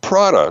animal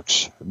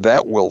products,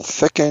 that will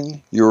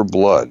thicken your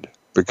blood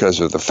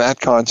because of the fat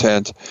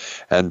content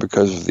and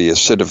because of the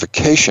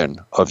acidification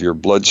of your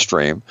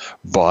bloodstream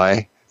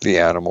by the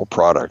animal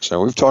products.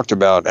 Now, we've talked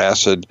about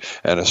acid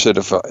and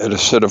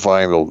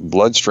acidifying the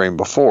bloodstream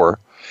before,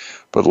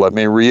 but let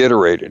me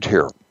reiterate it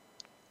here.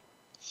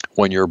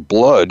 When your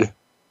blood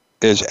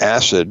is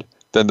acid,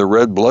 then the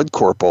red blood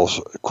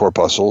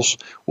corpuscles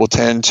will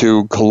tend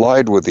to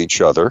collide with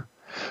each other,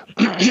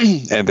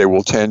 and they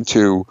will tend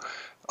to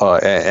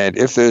And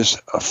if there's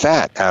a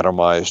fat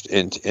atomized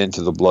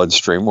into the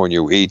bloodstream when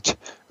you eat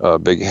a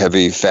big,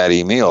 heavy,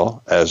 fatty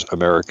meal, as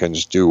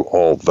Americans do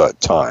all the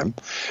time,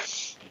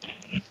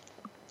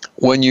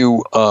 when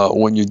you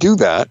do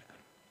that,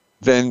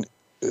 then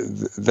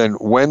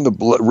when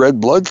the red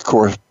blood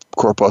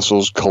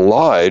corpuscles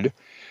collide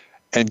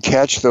and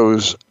catch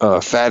those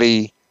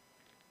fatty,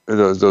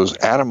 those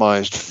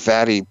atomized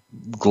fatty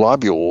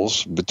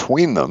globules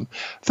between them,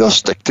 they'll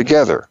stick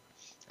together.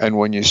 And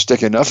when you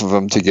stick enough of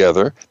them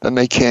together, then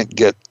they can't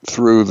get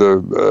through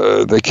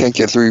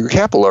your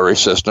capillary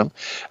system,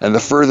 and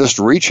the furthest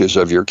reaches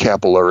of your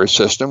capillary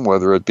system,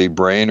 whether it be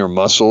brain or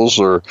muscles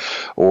or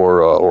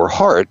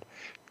heart,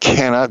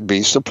 cannot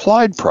be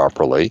supplied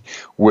properly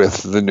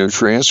with the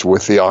nutrients,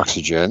 with the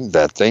oxygen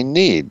that they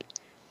need.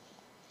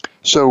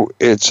 So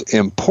it's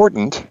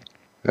important.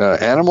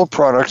 Animal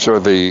products are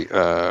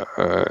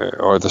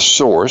the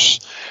source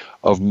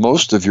of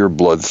most of your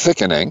blood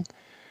thickening.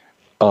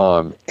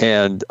 And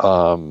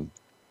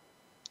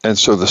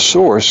so the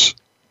source,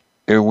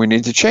 we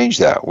need to change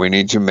that. We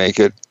need to make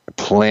it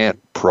plant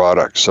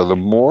products. So the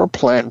more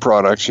plant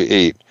products you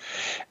eat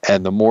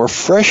and the more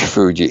fresh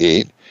food you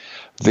eat,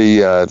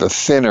 the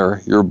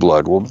thinner your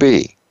blood will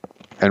be.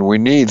 And we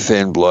need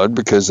thin blood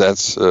because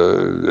that's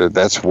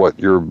what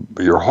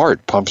your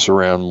heart pumps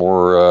around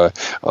more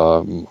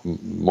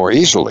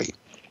easily.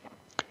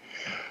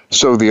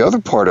 So the other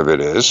part of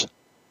it is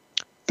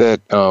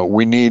that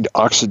we need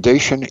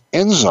oxidation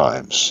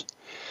enzymes.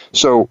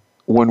 So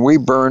when we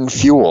burn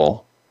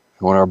fuel,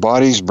 when our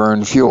bodies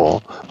burn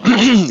fuel,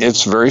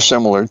 it's very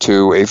similar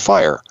to a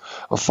fire.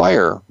 A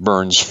fire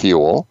burns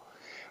fuel,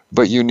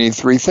 but you need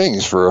three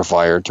things for a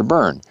fire to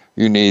burn.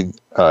 You need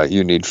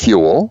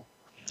fuel,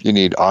 you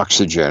need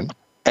oxygen,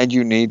 and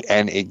you need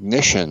an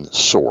ignition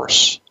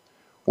source.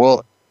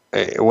 Well,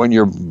 when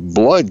your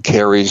blood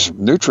carries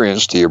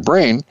nutrients to your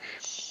brain,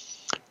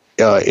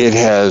 it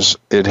has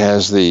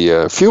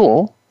the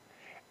fuel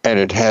and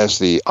it has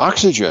the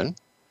oxygen,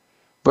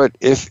 but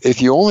if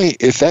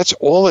that's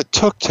all it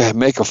took to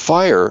make a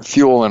fire,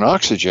 fuel and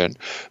oxygen,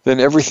 then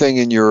everything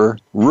in your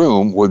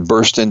room would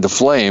burst into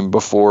flame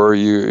before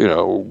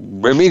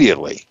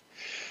immediately.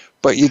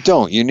 But you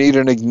don't. You need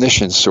an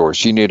ignition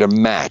source. You need a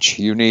match.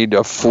 You need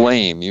a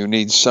flame. You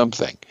need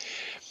something.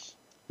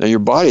 Now your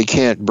body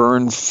can't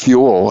burn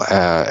fuel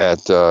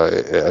at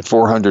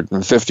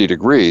 450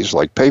 degrees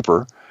like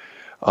paper.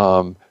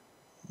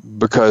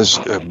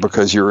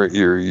 Because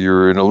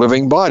you're in a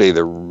living body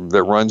that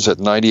runs at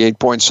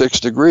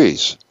 98.6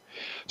 degrees.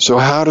 So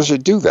how does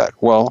it do that?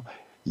 Well,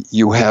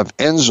 you have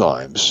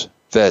enzymes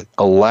that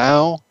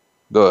allow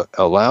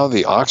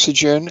the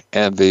oxygen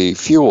and the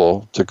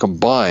fuel to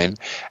combine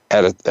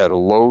at a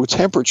low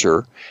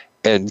temperature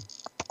and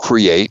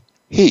create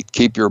heat,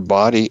 keep your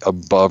body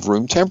above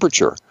room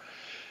temperature.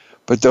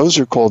 But those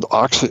are called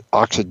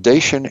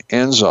oxidation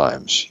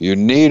enzymes. You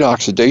need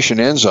oxidation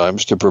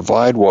enzymes to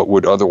provide what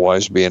would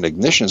otherwise be an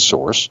ignition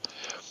source.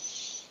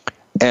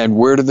 And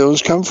where do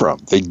those come from?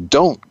 They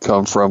don't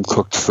come from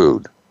cooked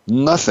food.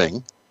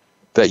 Nothing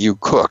that you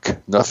cook,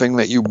 nothing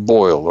that you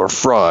boil or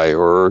fry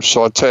or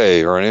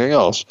saute or anything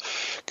else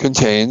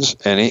contains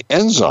any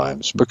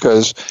enzymes,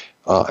 because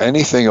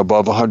anything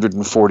above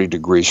 140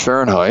 degrees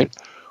Fahrenheit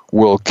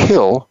will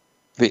kill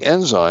the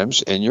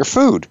enzymes in your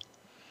food.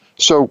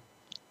 So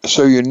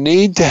you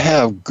need to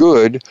have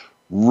good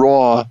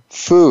raw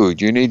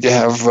food. You need to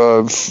have,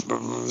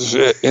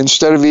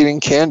 instead of eating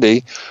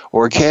candy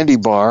or a candy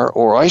bar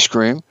or ice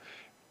cream,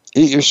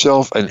 eat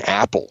yourself an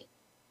apple,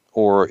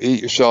 or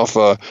eat yourself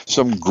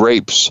some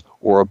grapes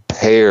or a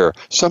pear,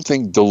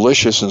 something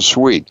delicious and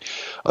sweet.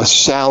 A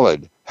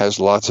salad has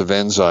lots of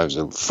enzymes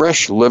and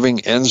fresh living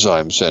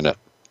enzymes in it.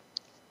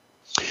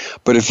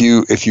 But if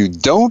you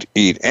don't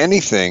eat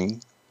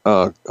anything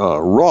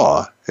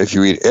raw, if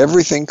you eat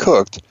everything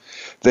cooked,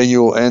 then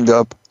you'll end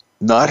up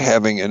not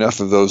having enough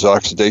of those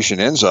oxidation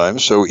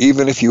enzymes. So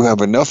even if you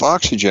have enough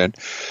oxygen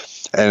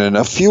and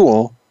enough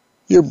fuel,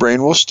 your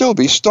brain will still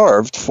be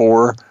starved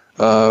for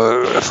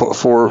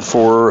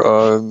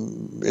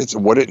it's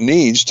what it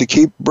needs to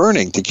keep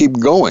burning, to keep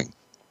going.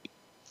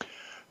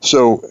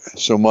 So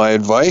my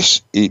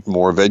advice: eat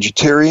more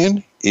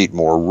vegetarian, eat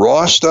more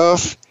raw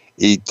stuff,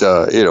 eat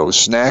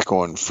snack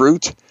on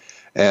fruit,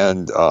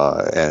 and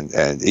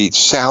eat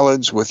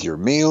salads with your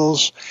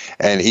meals,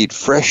 and eat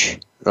fresh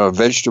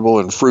vegetable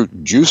and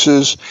fruit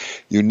juices.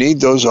 You need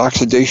those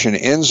oxidation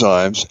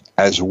enzymes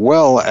as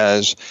well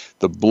as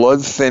the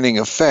blood thinning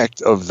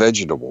effect of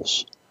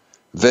vegetables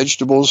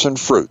and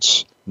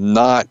fruits,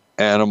 not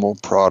animal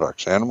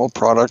products. Animal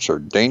products are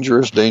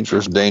dangerous,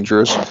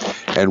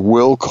 and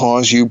will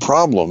cause you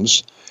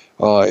problems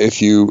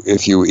if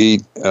you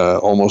eat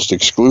almost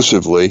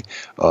exclusively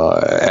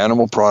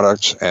animal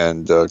products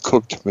and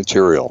cooked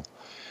material,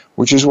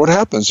 which is what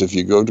happens if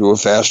you go to a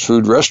fast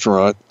food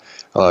restaurant.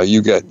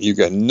 You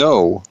get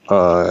no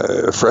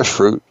fresh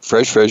fruit,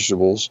 fresh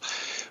vegetables.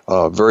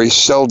 Very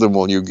seldom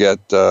will you get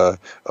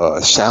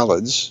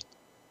salads.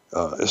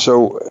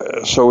 So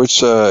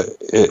it's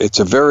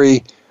a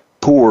very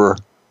poor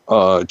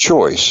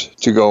choice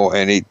to go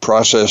and eat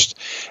processed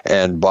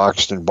and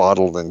boxed and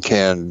bottled and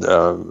canned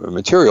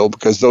material,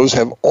 because those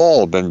have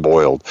all been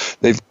boiled.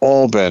 They've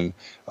all been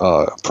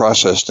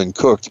processed and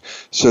cooked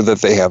so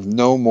that they have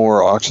no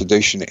more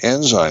oxidation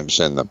enzymes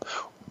in them.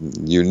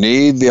 You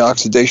need the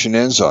oxidation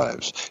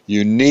enzymes.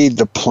 You need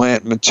the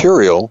plant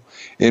material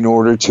in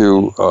order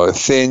to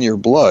thin your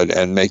blood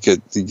and make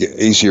it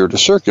easier to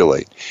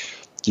circulate.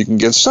 You can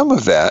get some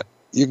of that.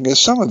 You can get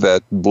some of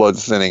that blood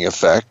thinning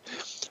effect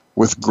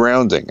with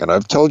grounding. And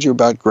I've told you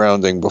about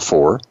grounding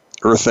before.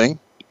 Earthing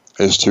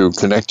is to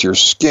connect your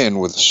skin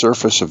with the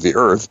surface of the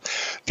earth.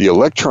 The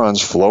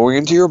electrons flowing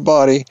into your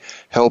body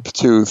help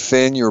to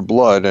thin your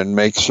blood and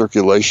make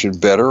circulation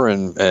better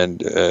and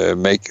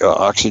make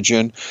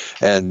oxygen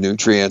and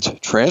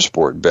nutrient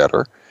transport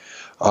better.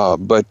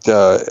 But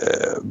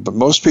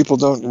most people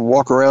don't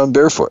walk around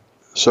barefoot.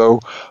 So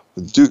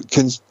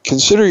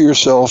consider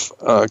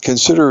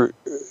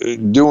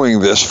doing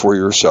this for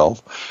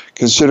yourself.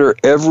 Consider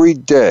every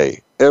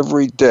day,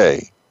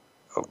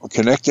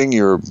 connecting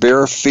your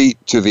bare feet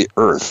to the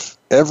earth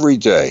every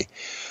day.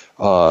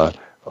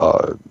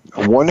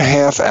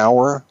 1/2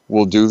 hour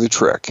will do the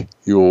trick.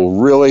 You will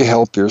really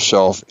help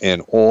yourself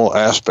in all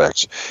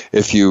aspects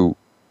if you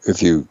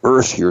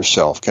earth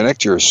yourself.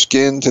 Connect your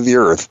skin to the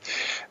earth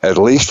at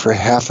least for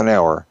half an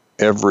hour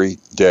every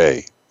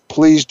day.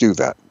 Please do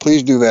that.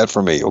 Please do that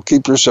for me. You'll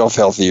keep yourself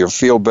healthy. You'll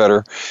feel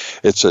better.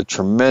 It's a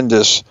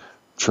tremendous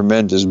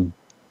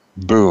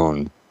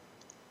boon.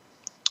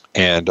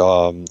 And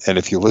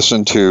if you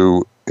listen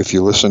to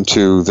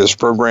this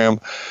program,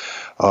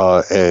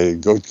 go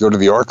to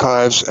the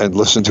archives and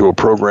listen to a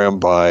program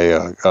by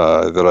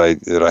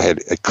that I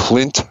had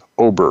Clint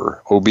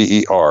Ober,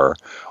 Ober,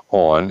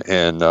 on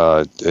in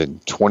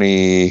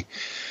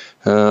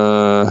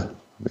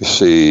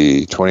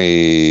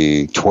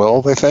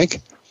 2012, I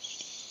think.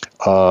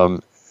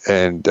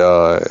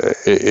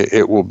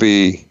 It will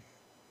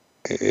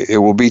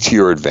be to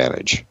your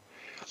advantage.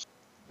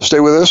 Stay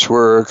with us.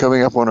 We're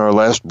coming up on our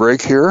last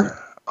break here.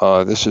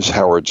 This is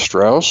Howard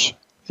Strauss,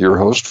 your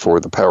host for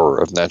The Power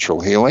of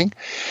Natural Healing,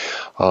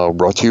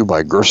 brought to you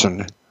by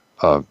Gerson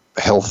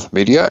Health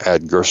Media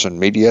at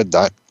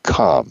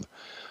gersonmedia.com.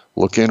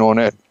 Look in on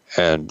it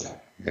and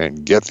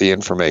get the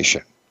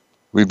information.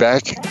 We'll be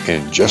back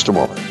in just a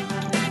moment.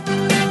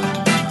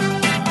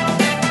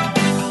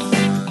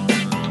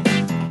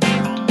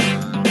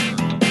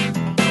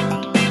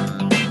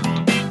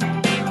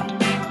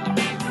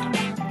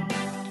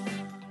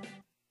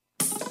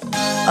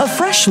 A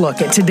fresh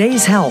look at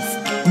today's health.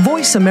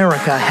 Voice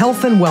America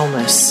Health and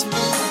Wellness.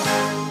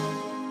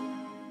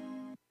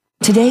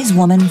 Today's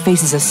woman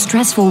faces a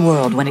stressful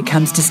world when it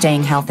comes to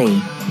staying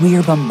healthy. We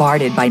are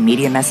bombarded by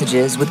media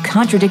messages with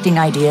contradicting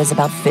ideas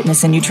about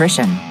fitness and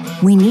nutrition.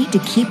 We need to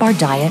keep our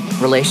diet,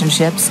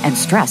 relationships, and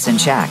stress in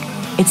check.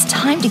 It's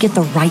time to get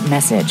the right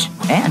message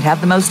and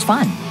have the most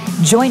fun.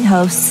 Join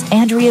hosts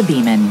Andrea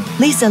Beeman,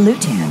 Lisa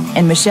Lutan,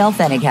 and Michelle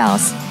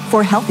Fennighaus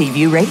for Healthy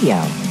View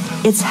Radio.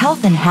 It's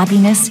health and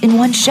happiness in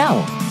one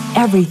show,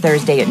 every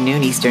Thursday at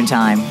noon Eastern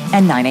Time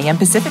and 9 a.m.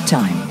 Pacific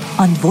Time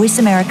on Voice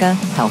America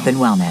Health and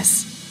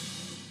Wellness.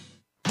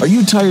 Are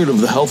you tired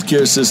of the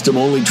healthcare system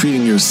only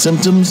treating your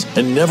symptoms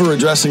and never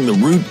addressing the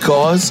root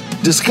cause?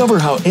 Discover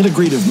how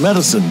integrative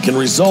medicine can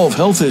resolve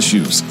health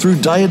issues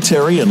through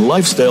dietary and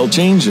lifestyle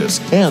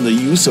changes and the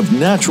use of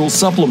natural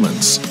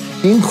supplements.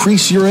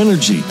 Increase your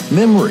energy,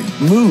 memory,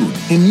 mood,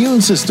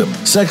 immune system,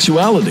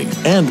 sexuality,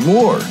 and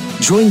more.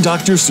 Join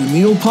Dr.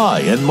 Sunil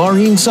Pai and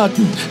Maureen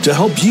Sutton to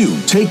help you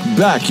take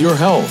back your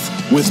health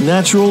with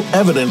natural,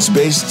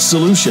 evidence-based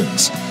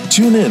solutions.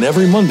 Tune in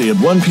every Monday at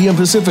 1 p.m.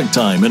 Pacific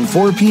Time and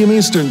 4 p.m.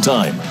 Eastern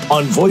Time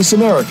on Voice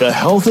America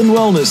Health and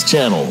Wellness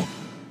Channel.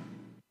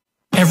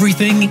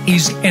 Everything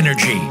is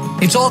energy.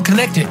 It's all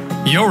connected.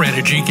 Your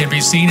energy can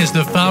be seen as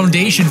the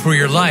foundation for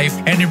your life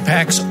and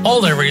impacts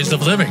all areas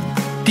of living.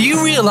 Do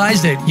you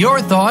realize that your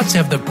thoughts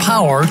have the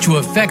power to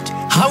affect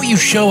how you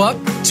show up?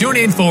 Tune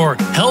in for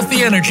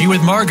Healthy Energy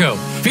with Margot,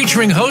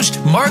 featuring host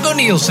Margot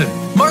Nielsen.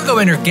 Margot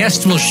and her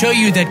guests will show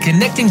you that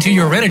connecting to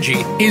your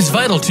energy is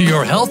vital to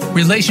your health,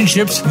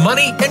 relationships,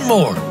 money, and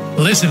more.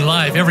 Listen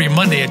live every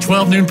Monday at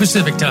 12 noon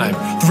Pacific Time,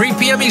 3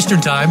 p.m.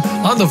 Eastern Time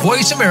on the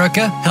Voice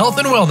America Health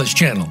and Wellness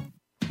Channel.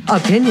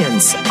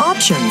 Opinions,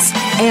 options,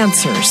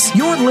 answers.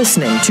 You're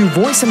listening to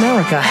Voice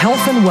America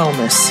Health and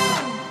Wellness.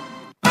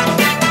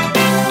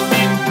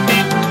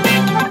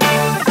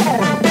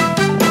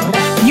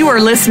 You are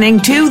listening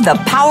to The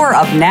Power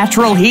of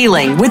Natural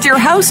Healing with your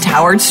host,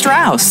 Howard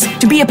Strauss.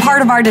 To be a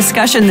part of our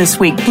discussion this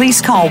week,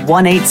 please call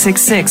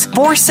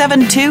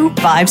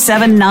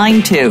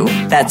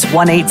 1-866-472-5792. That's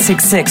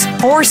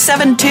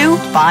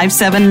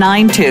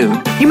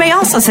 1-866-472-5792. You may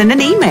also send an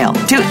email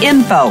to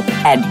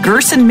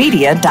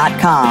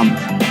info@gersonmedia.com.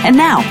 And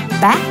now,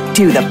 back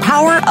to The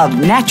Power of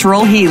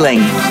Natural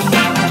Healing.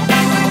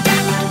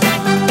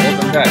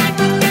 Welcome back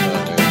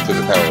to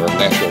The Power of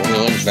Natural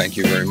Healing. Thank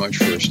you very much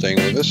for staying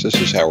with us. This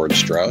is Howard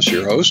Strauss,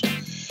 your host.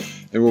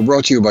 And we're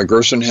brought to you by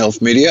Gerson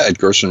Health Media at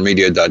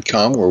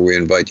gersonmedia.com, where we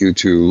invite you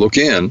to look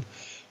in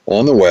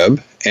on the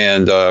web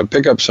and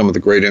pick up some of the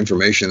great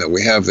information that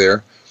we have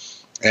there.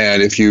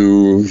 And if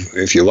you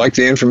like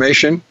the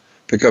information,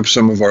 pick up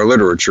some of our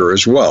literature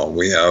as well.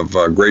 We have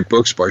great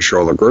books by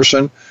Charlotte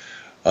Gerson,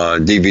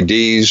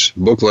 DVDs,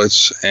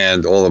 booklets,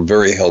 and all are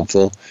very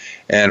helpful.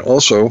 And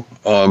also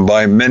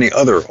by many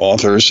other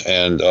authors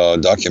and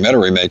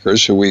documentary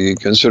makers who we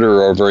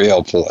consider are very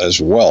helpful as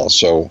well.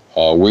 So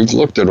we've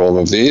looked at all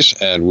of these,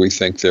 and we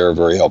think they're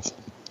very helpful.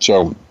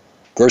 So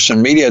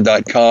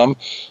GersonMedia.com.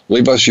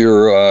 Leave us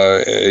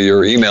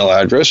your email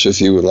address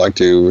if you would like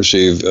to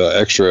receive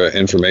extra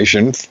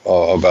information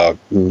about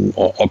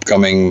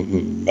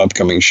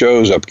upcoming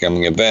shows,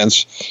 upcoming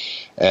events,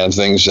 and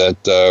things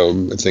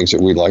that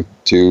we'd like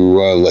to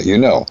let you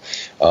know.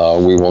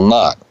 We will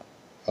not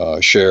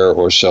share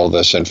or sell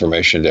this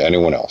information to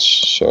anyone else,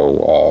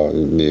 so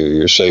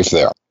you're safe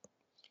there.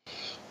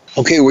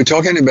 Okay, we're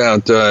talking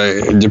about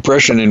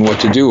depression and what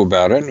to do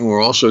about it, and we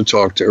also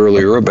talked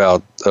earlier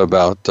about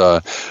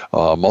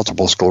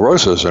multiple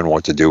sclerosis and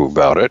what to do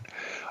about it.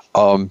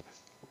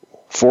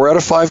 4 out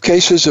of 5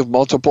 cases of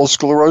multiple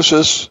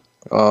sclerosis,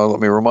 let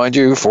me remind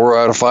you, 4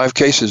 out of 5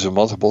 cases of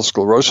multiple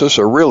sclerosis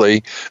are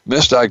really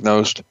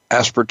misdiagnosed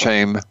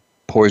aspartame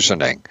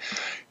poisoning.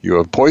 You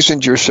have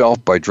poisoned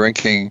yourself by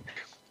drinking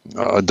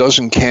a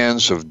dozen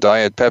cans of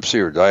Diet Pepsi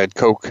or Diet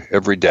Coke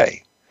every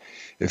day.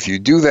 If you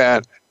do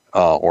that,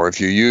 or if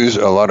you use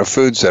a lot of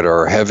foods that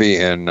are heavy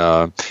in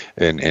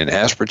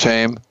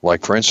aspartame,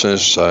 like for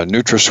instance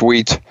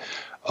NutraSweet,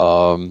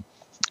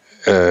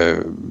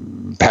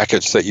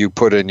 packets that you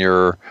put in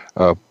your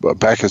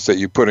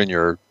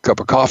cup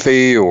of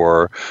coffee,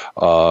 or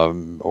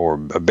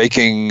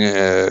baking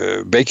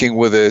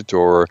with it,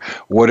 or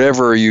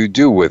whatever you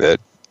do with it,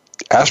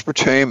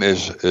 aspartame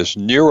is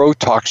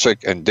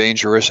neurotoxic and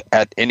dangerous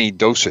at any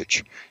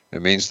dosage.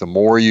 It means the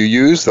more you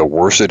use, the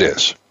worse it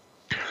is.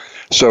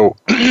 So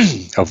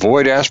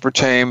avoid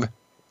aspartame.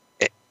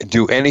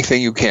 Do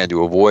anything you can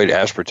to avoid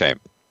aspartame.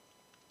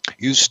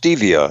 Use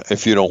stevia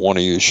if you don't want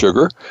to use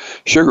sugar.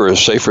 Sugar is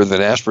safer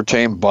than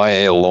aspartame by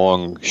a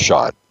long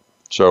shot.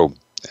 So,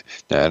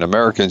 and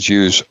Americans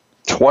use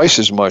twice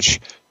as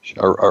much,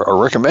 are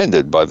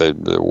recommended by the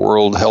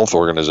World Health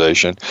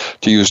Organization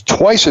to use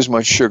twice as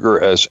much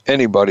sugar as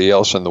anybody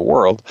else in the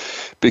world,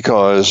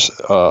 because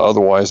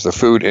otherwise the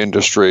food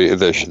industry,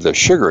 the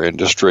sugar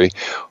industry,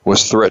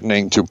 was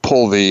threatening to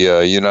pull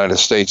the United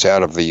States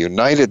out of the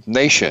United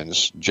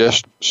Nations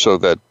just so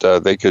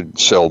that they could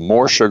sell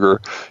more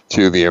sugar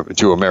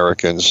to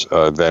Americans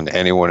than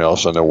anyone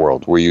else in the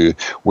world. We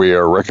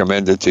are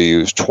recommended to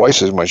use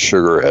twice as much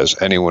sugar as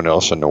anyone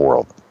else in the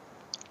world,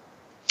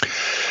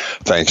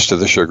 thanks to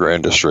the sugar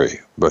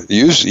industry. But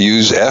use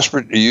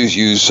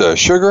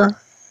sugar,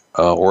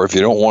 or if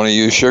you don't want to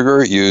use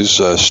sugar, use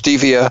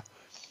stevia,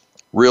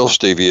 real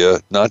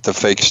stevia, not the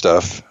fake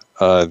stuff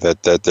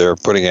that they're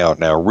putting out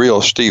now.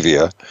 Real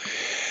stevia,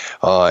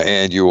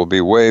 and you will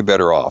be way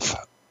better off.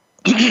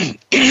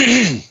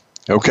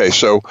 Okay,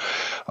 so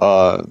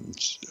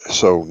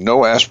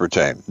no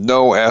aspartame.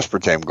 No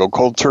aspartame. Go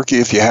cold turkey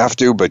if you have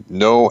to, but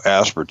no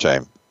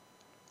aspartame.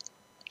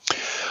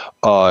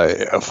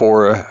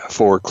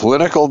 For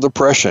clinical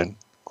depression,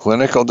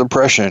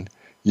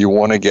 you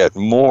want to get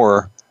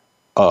more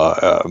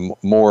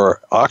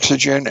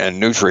oxygen and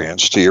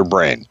nutrients to your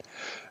brain,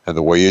 and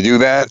the way you do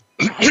that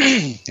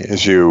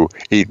is you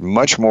eat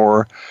much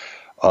more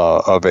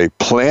of a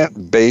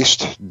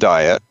plant-based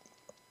diet.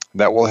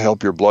 That will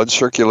help your blood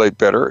circulate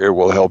better. It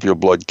will help your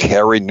blood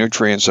carry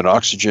nutrients and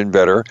oxygen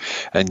better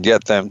and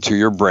get them to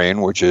your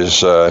brain, which is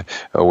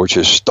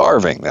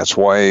starving. That's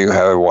why you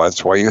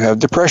have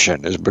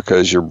depression, is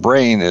because your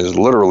brain is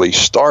literally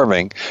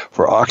starving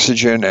for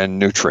oxygen and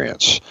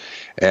nutrients.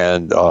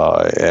 And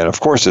of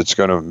course it's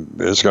going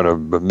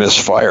to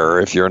misfire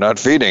if you're not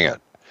feeding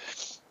it.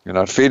 You're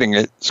not feeding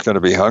it, it's going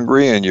to be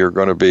hungry, and you're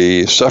going to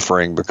be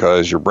suffering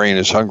because your brain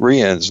is hungry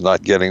and it's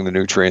not getting the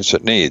nutrients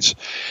it needs.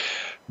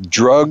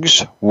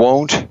 Drugs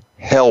won't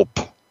help.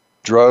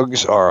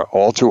 Drugs are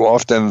all too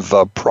often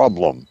the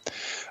problem,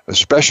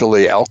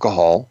 especially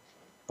alcohol,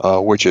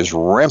 which is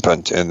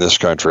rampant in this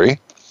country.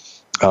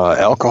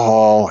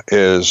 Alcohol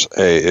is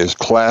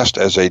classed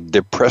as a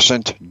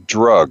depressant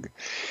drug,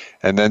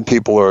 and then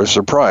people are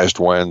surprised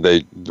when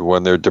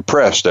they're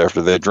depressed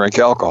after they drink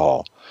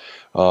alcohol,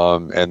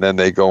 and then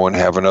they go and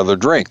have another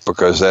drink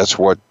because that's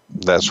what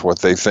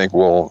they think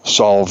will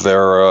solve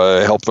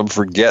help them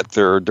forget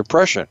their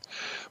depression.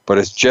 But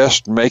it's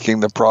just making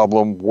the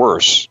problem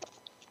worse,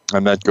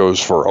 and that goes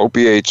for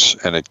opiates,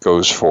 and it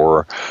goes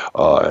for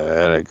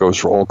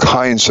all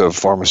kinds of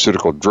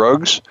pharmaceutical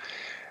drugs.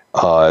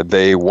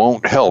 They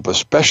won't help,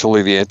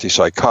 especially the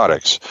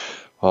antipsychotics.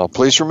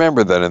 Please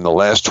remember that in the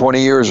last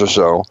 20 years or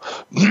so,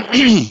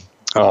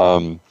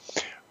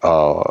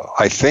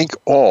 I think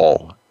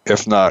all,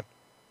 if not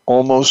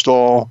almost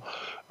all,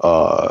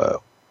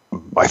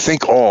 I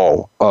think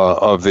all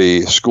of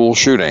the school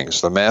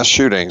shootings, the mass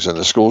shootings and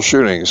the school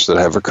shootings that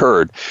have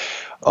occurred,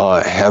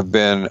 have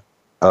been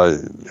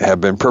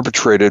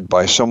perpetrated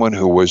by someone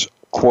who was,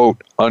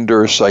 quote,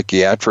 under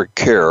psychiatric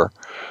care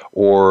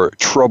or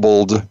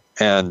troubled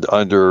and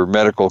under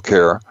medical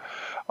care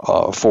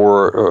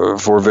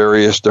for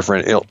various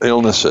different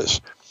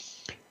illnesses.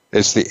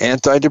 It's the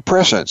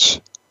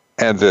antidepressants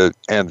and the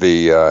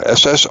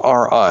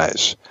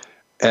SSRIs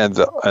and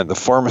the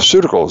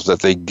pharmaceuticals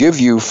that they give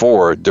you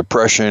for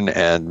depression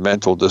and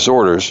mental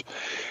disorders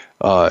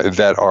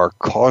that are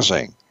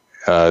causing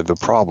the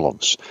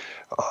problems.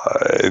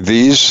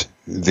 These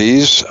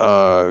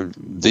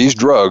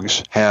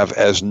drugs have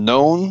as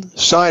known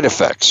side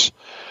effects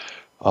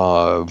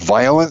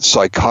violent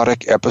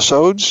psychotic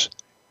episodes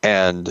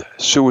and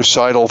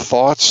suicidal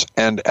thoughts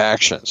and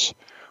actions,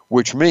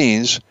 which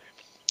means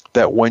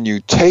that when you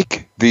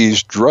take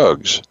these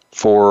drugs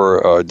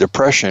for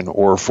depression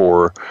or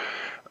for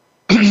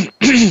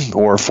ADD,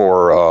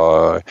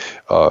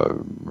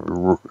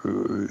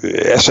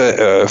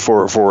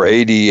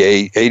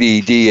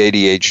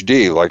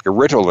 ADHD, like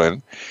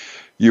Ritalin,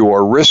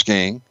 you're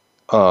risking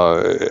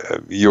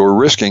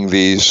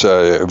these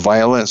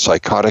violent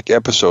psychotic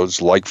episodes,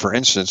 like, for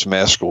instance,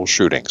 mass school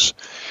shootings.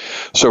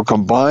 So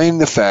combine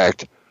the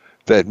fact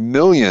that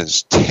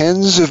millions,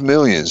 tens of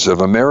millions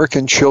of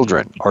American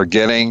children are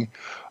getting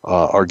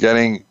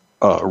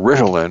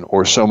Ritalin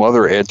or some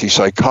other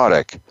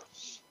antipsychotic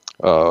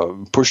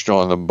pushed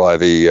on them by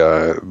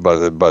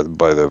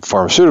the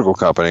pharmaceutical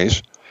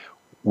companies,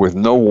 with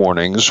no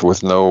warnings,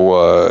 with no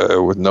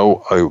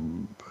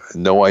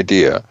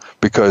idea,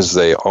 because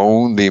they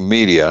own the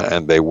media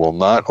and they will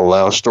not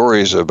allow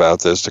stories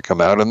about this to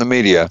come out in the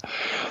media.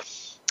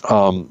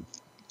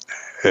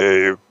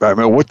 I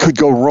mean, what could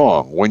go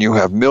wrong when you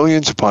have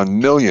millions upon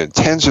millions,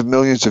 tens of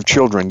millions of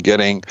children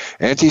getting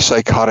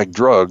antipsychotic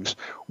drugs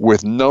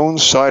with known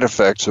side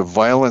effects of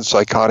violent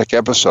psychotic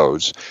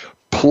episodes,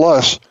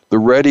 plus the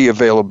ready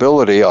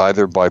availability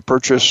either by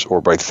purchase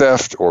or by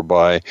theft or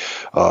by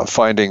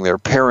finding their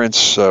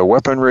parents'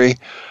 weaponry?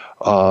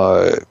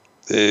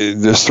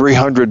 There's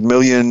 300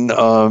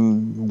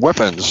 million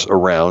weapons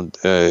around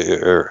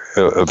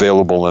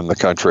available in the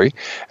country,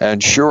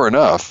 and sure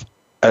enough,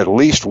 at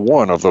least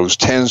one of those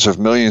tens of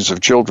millions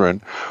of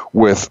children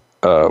with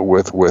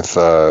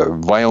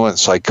violent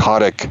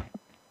psychotic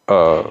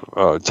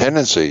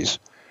tendencies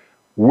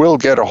will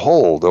get a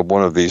hold of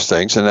one of these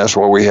things, and that's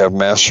why we have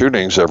mass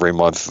shootings every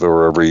month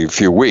or every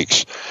few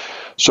weeks.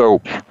 So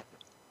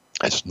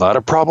it's not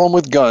a problem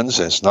with guns,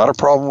 it's not a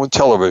problem with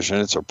television,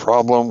 it's a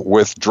problem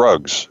with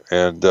drugs,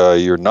 and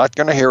you're not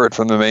going to hear it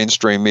from the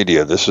mainstream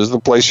media. This is the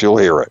place you'll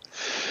hear it.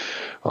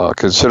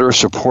 Consider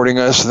supporting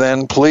us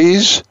then,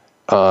 please.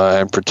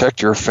 And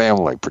protect your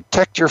family.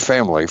 Protect your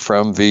family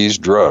from these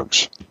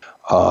drugs.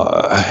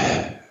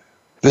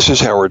 This is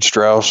Howard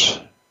Strauss,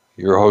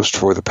 your host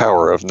for The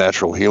Power of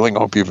Natural Healing.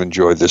 I hope you've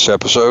enjoyed this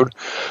episode.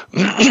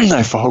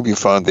 I hope you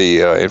found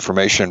the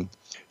information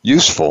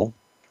useful,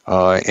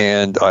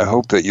 and I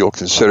hope that you'll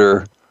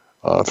consider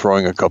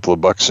throwing a couple of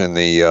bucks in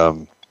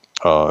the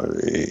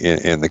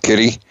in the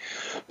kitty,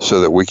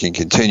 so that we can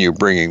continue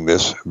bringing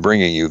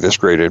you this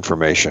great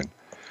information.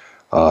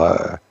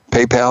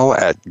 PayPal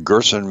at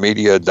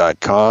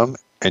gersonmedia.com,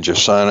 and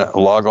just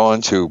log on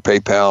to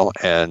PayPal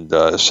and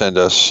send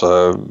us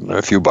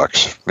a few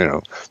bucks.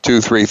 $2, $3,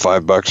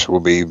 $5. We'll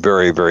be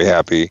very, very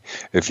happy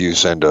if you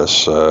send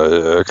us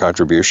a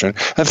contribution.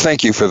 And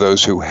thank you for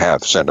those who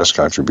have sent us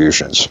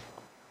contributions.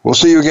 We'll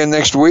see you again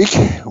next week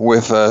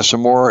with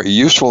some more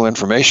useful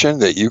information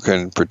that you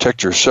can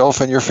protect yourself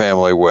and your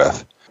family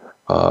with.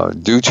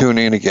 Do tune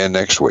in again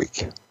next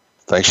week.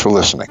 Thanks for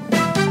listening.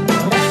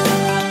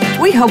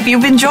 We hope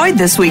you've enjoyed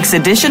this week's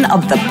edition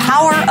of The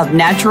Power of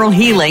Natural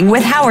Healing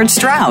with Howard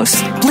Strauss.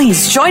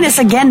 Please join us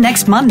again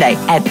next Monday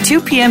at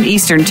 2 p.m.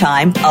 Eastern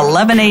Time,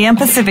 11 a.m.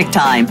 Pacific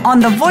Time on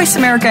the Voice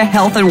America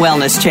Health and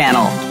Wellness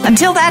Channel.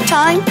 Until that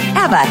time,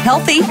 have a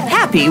healthy,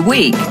 happy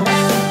week.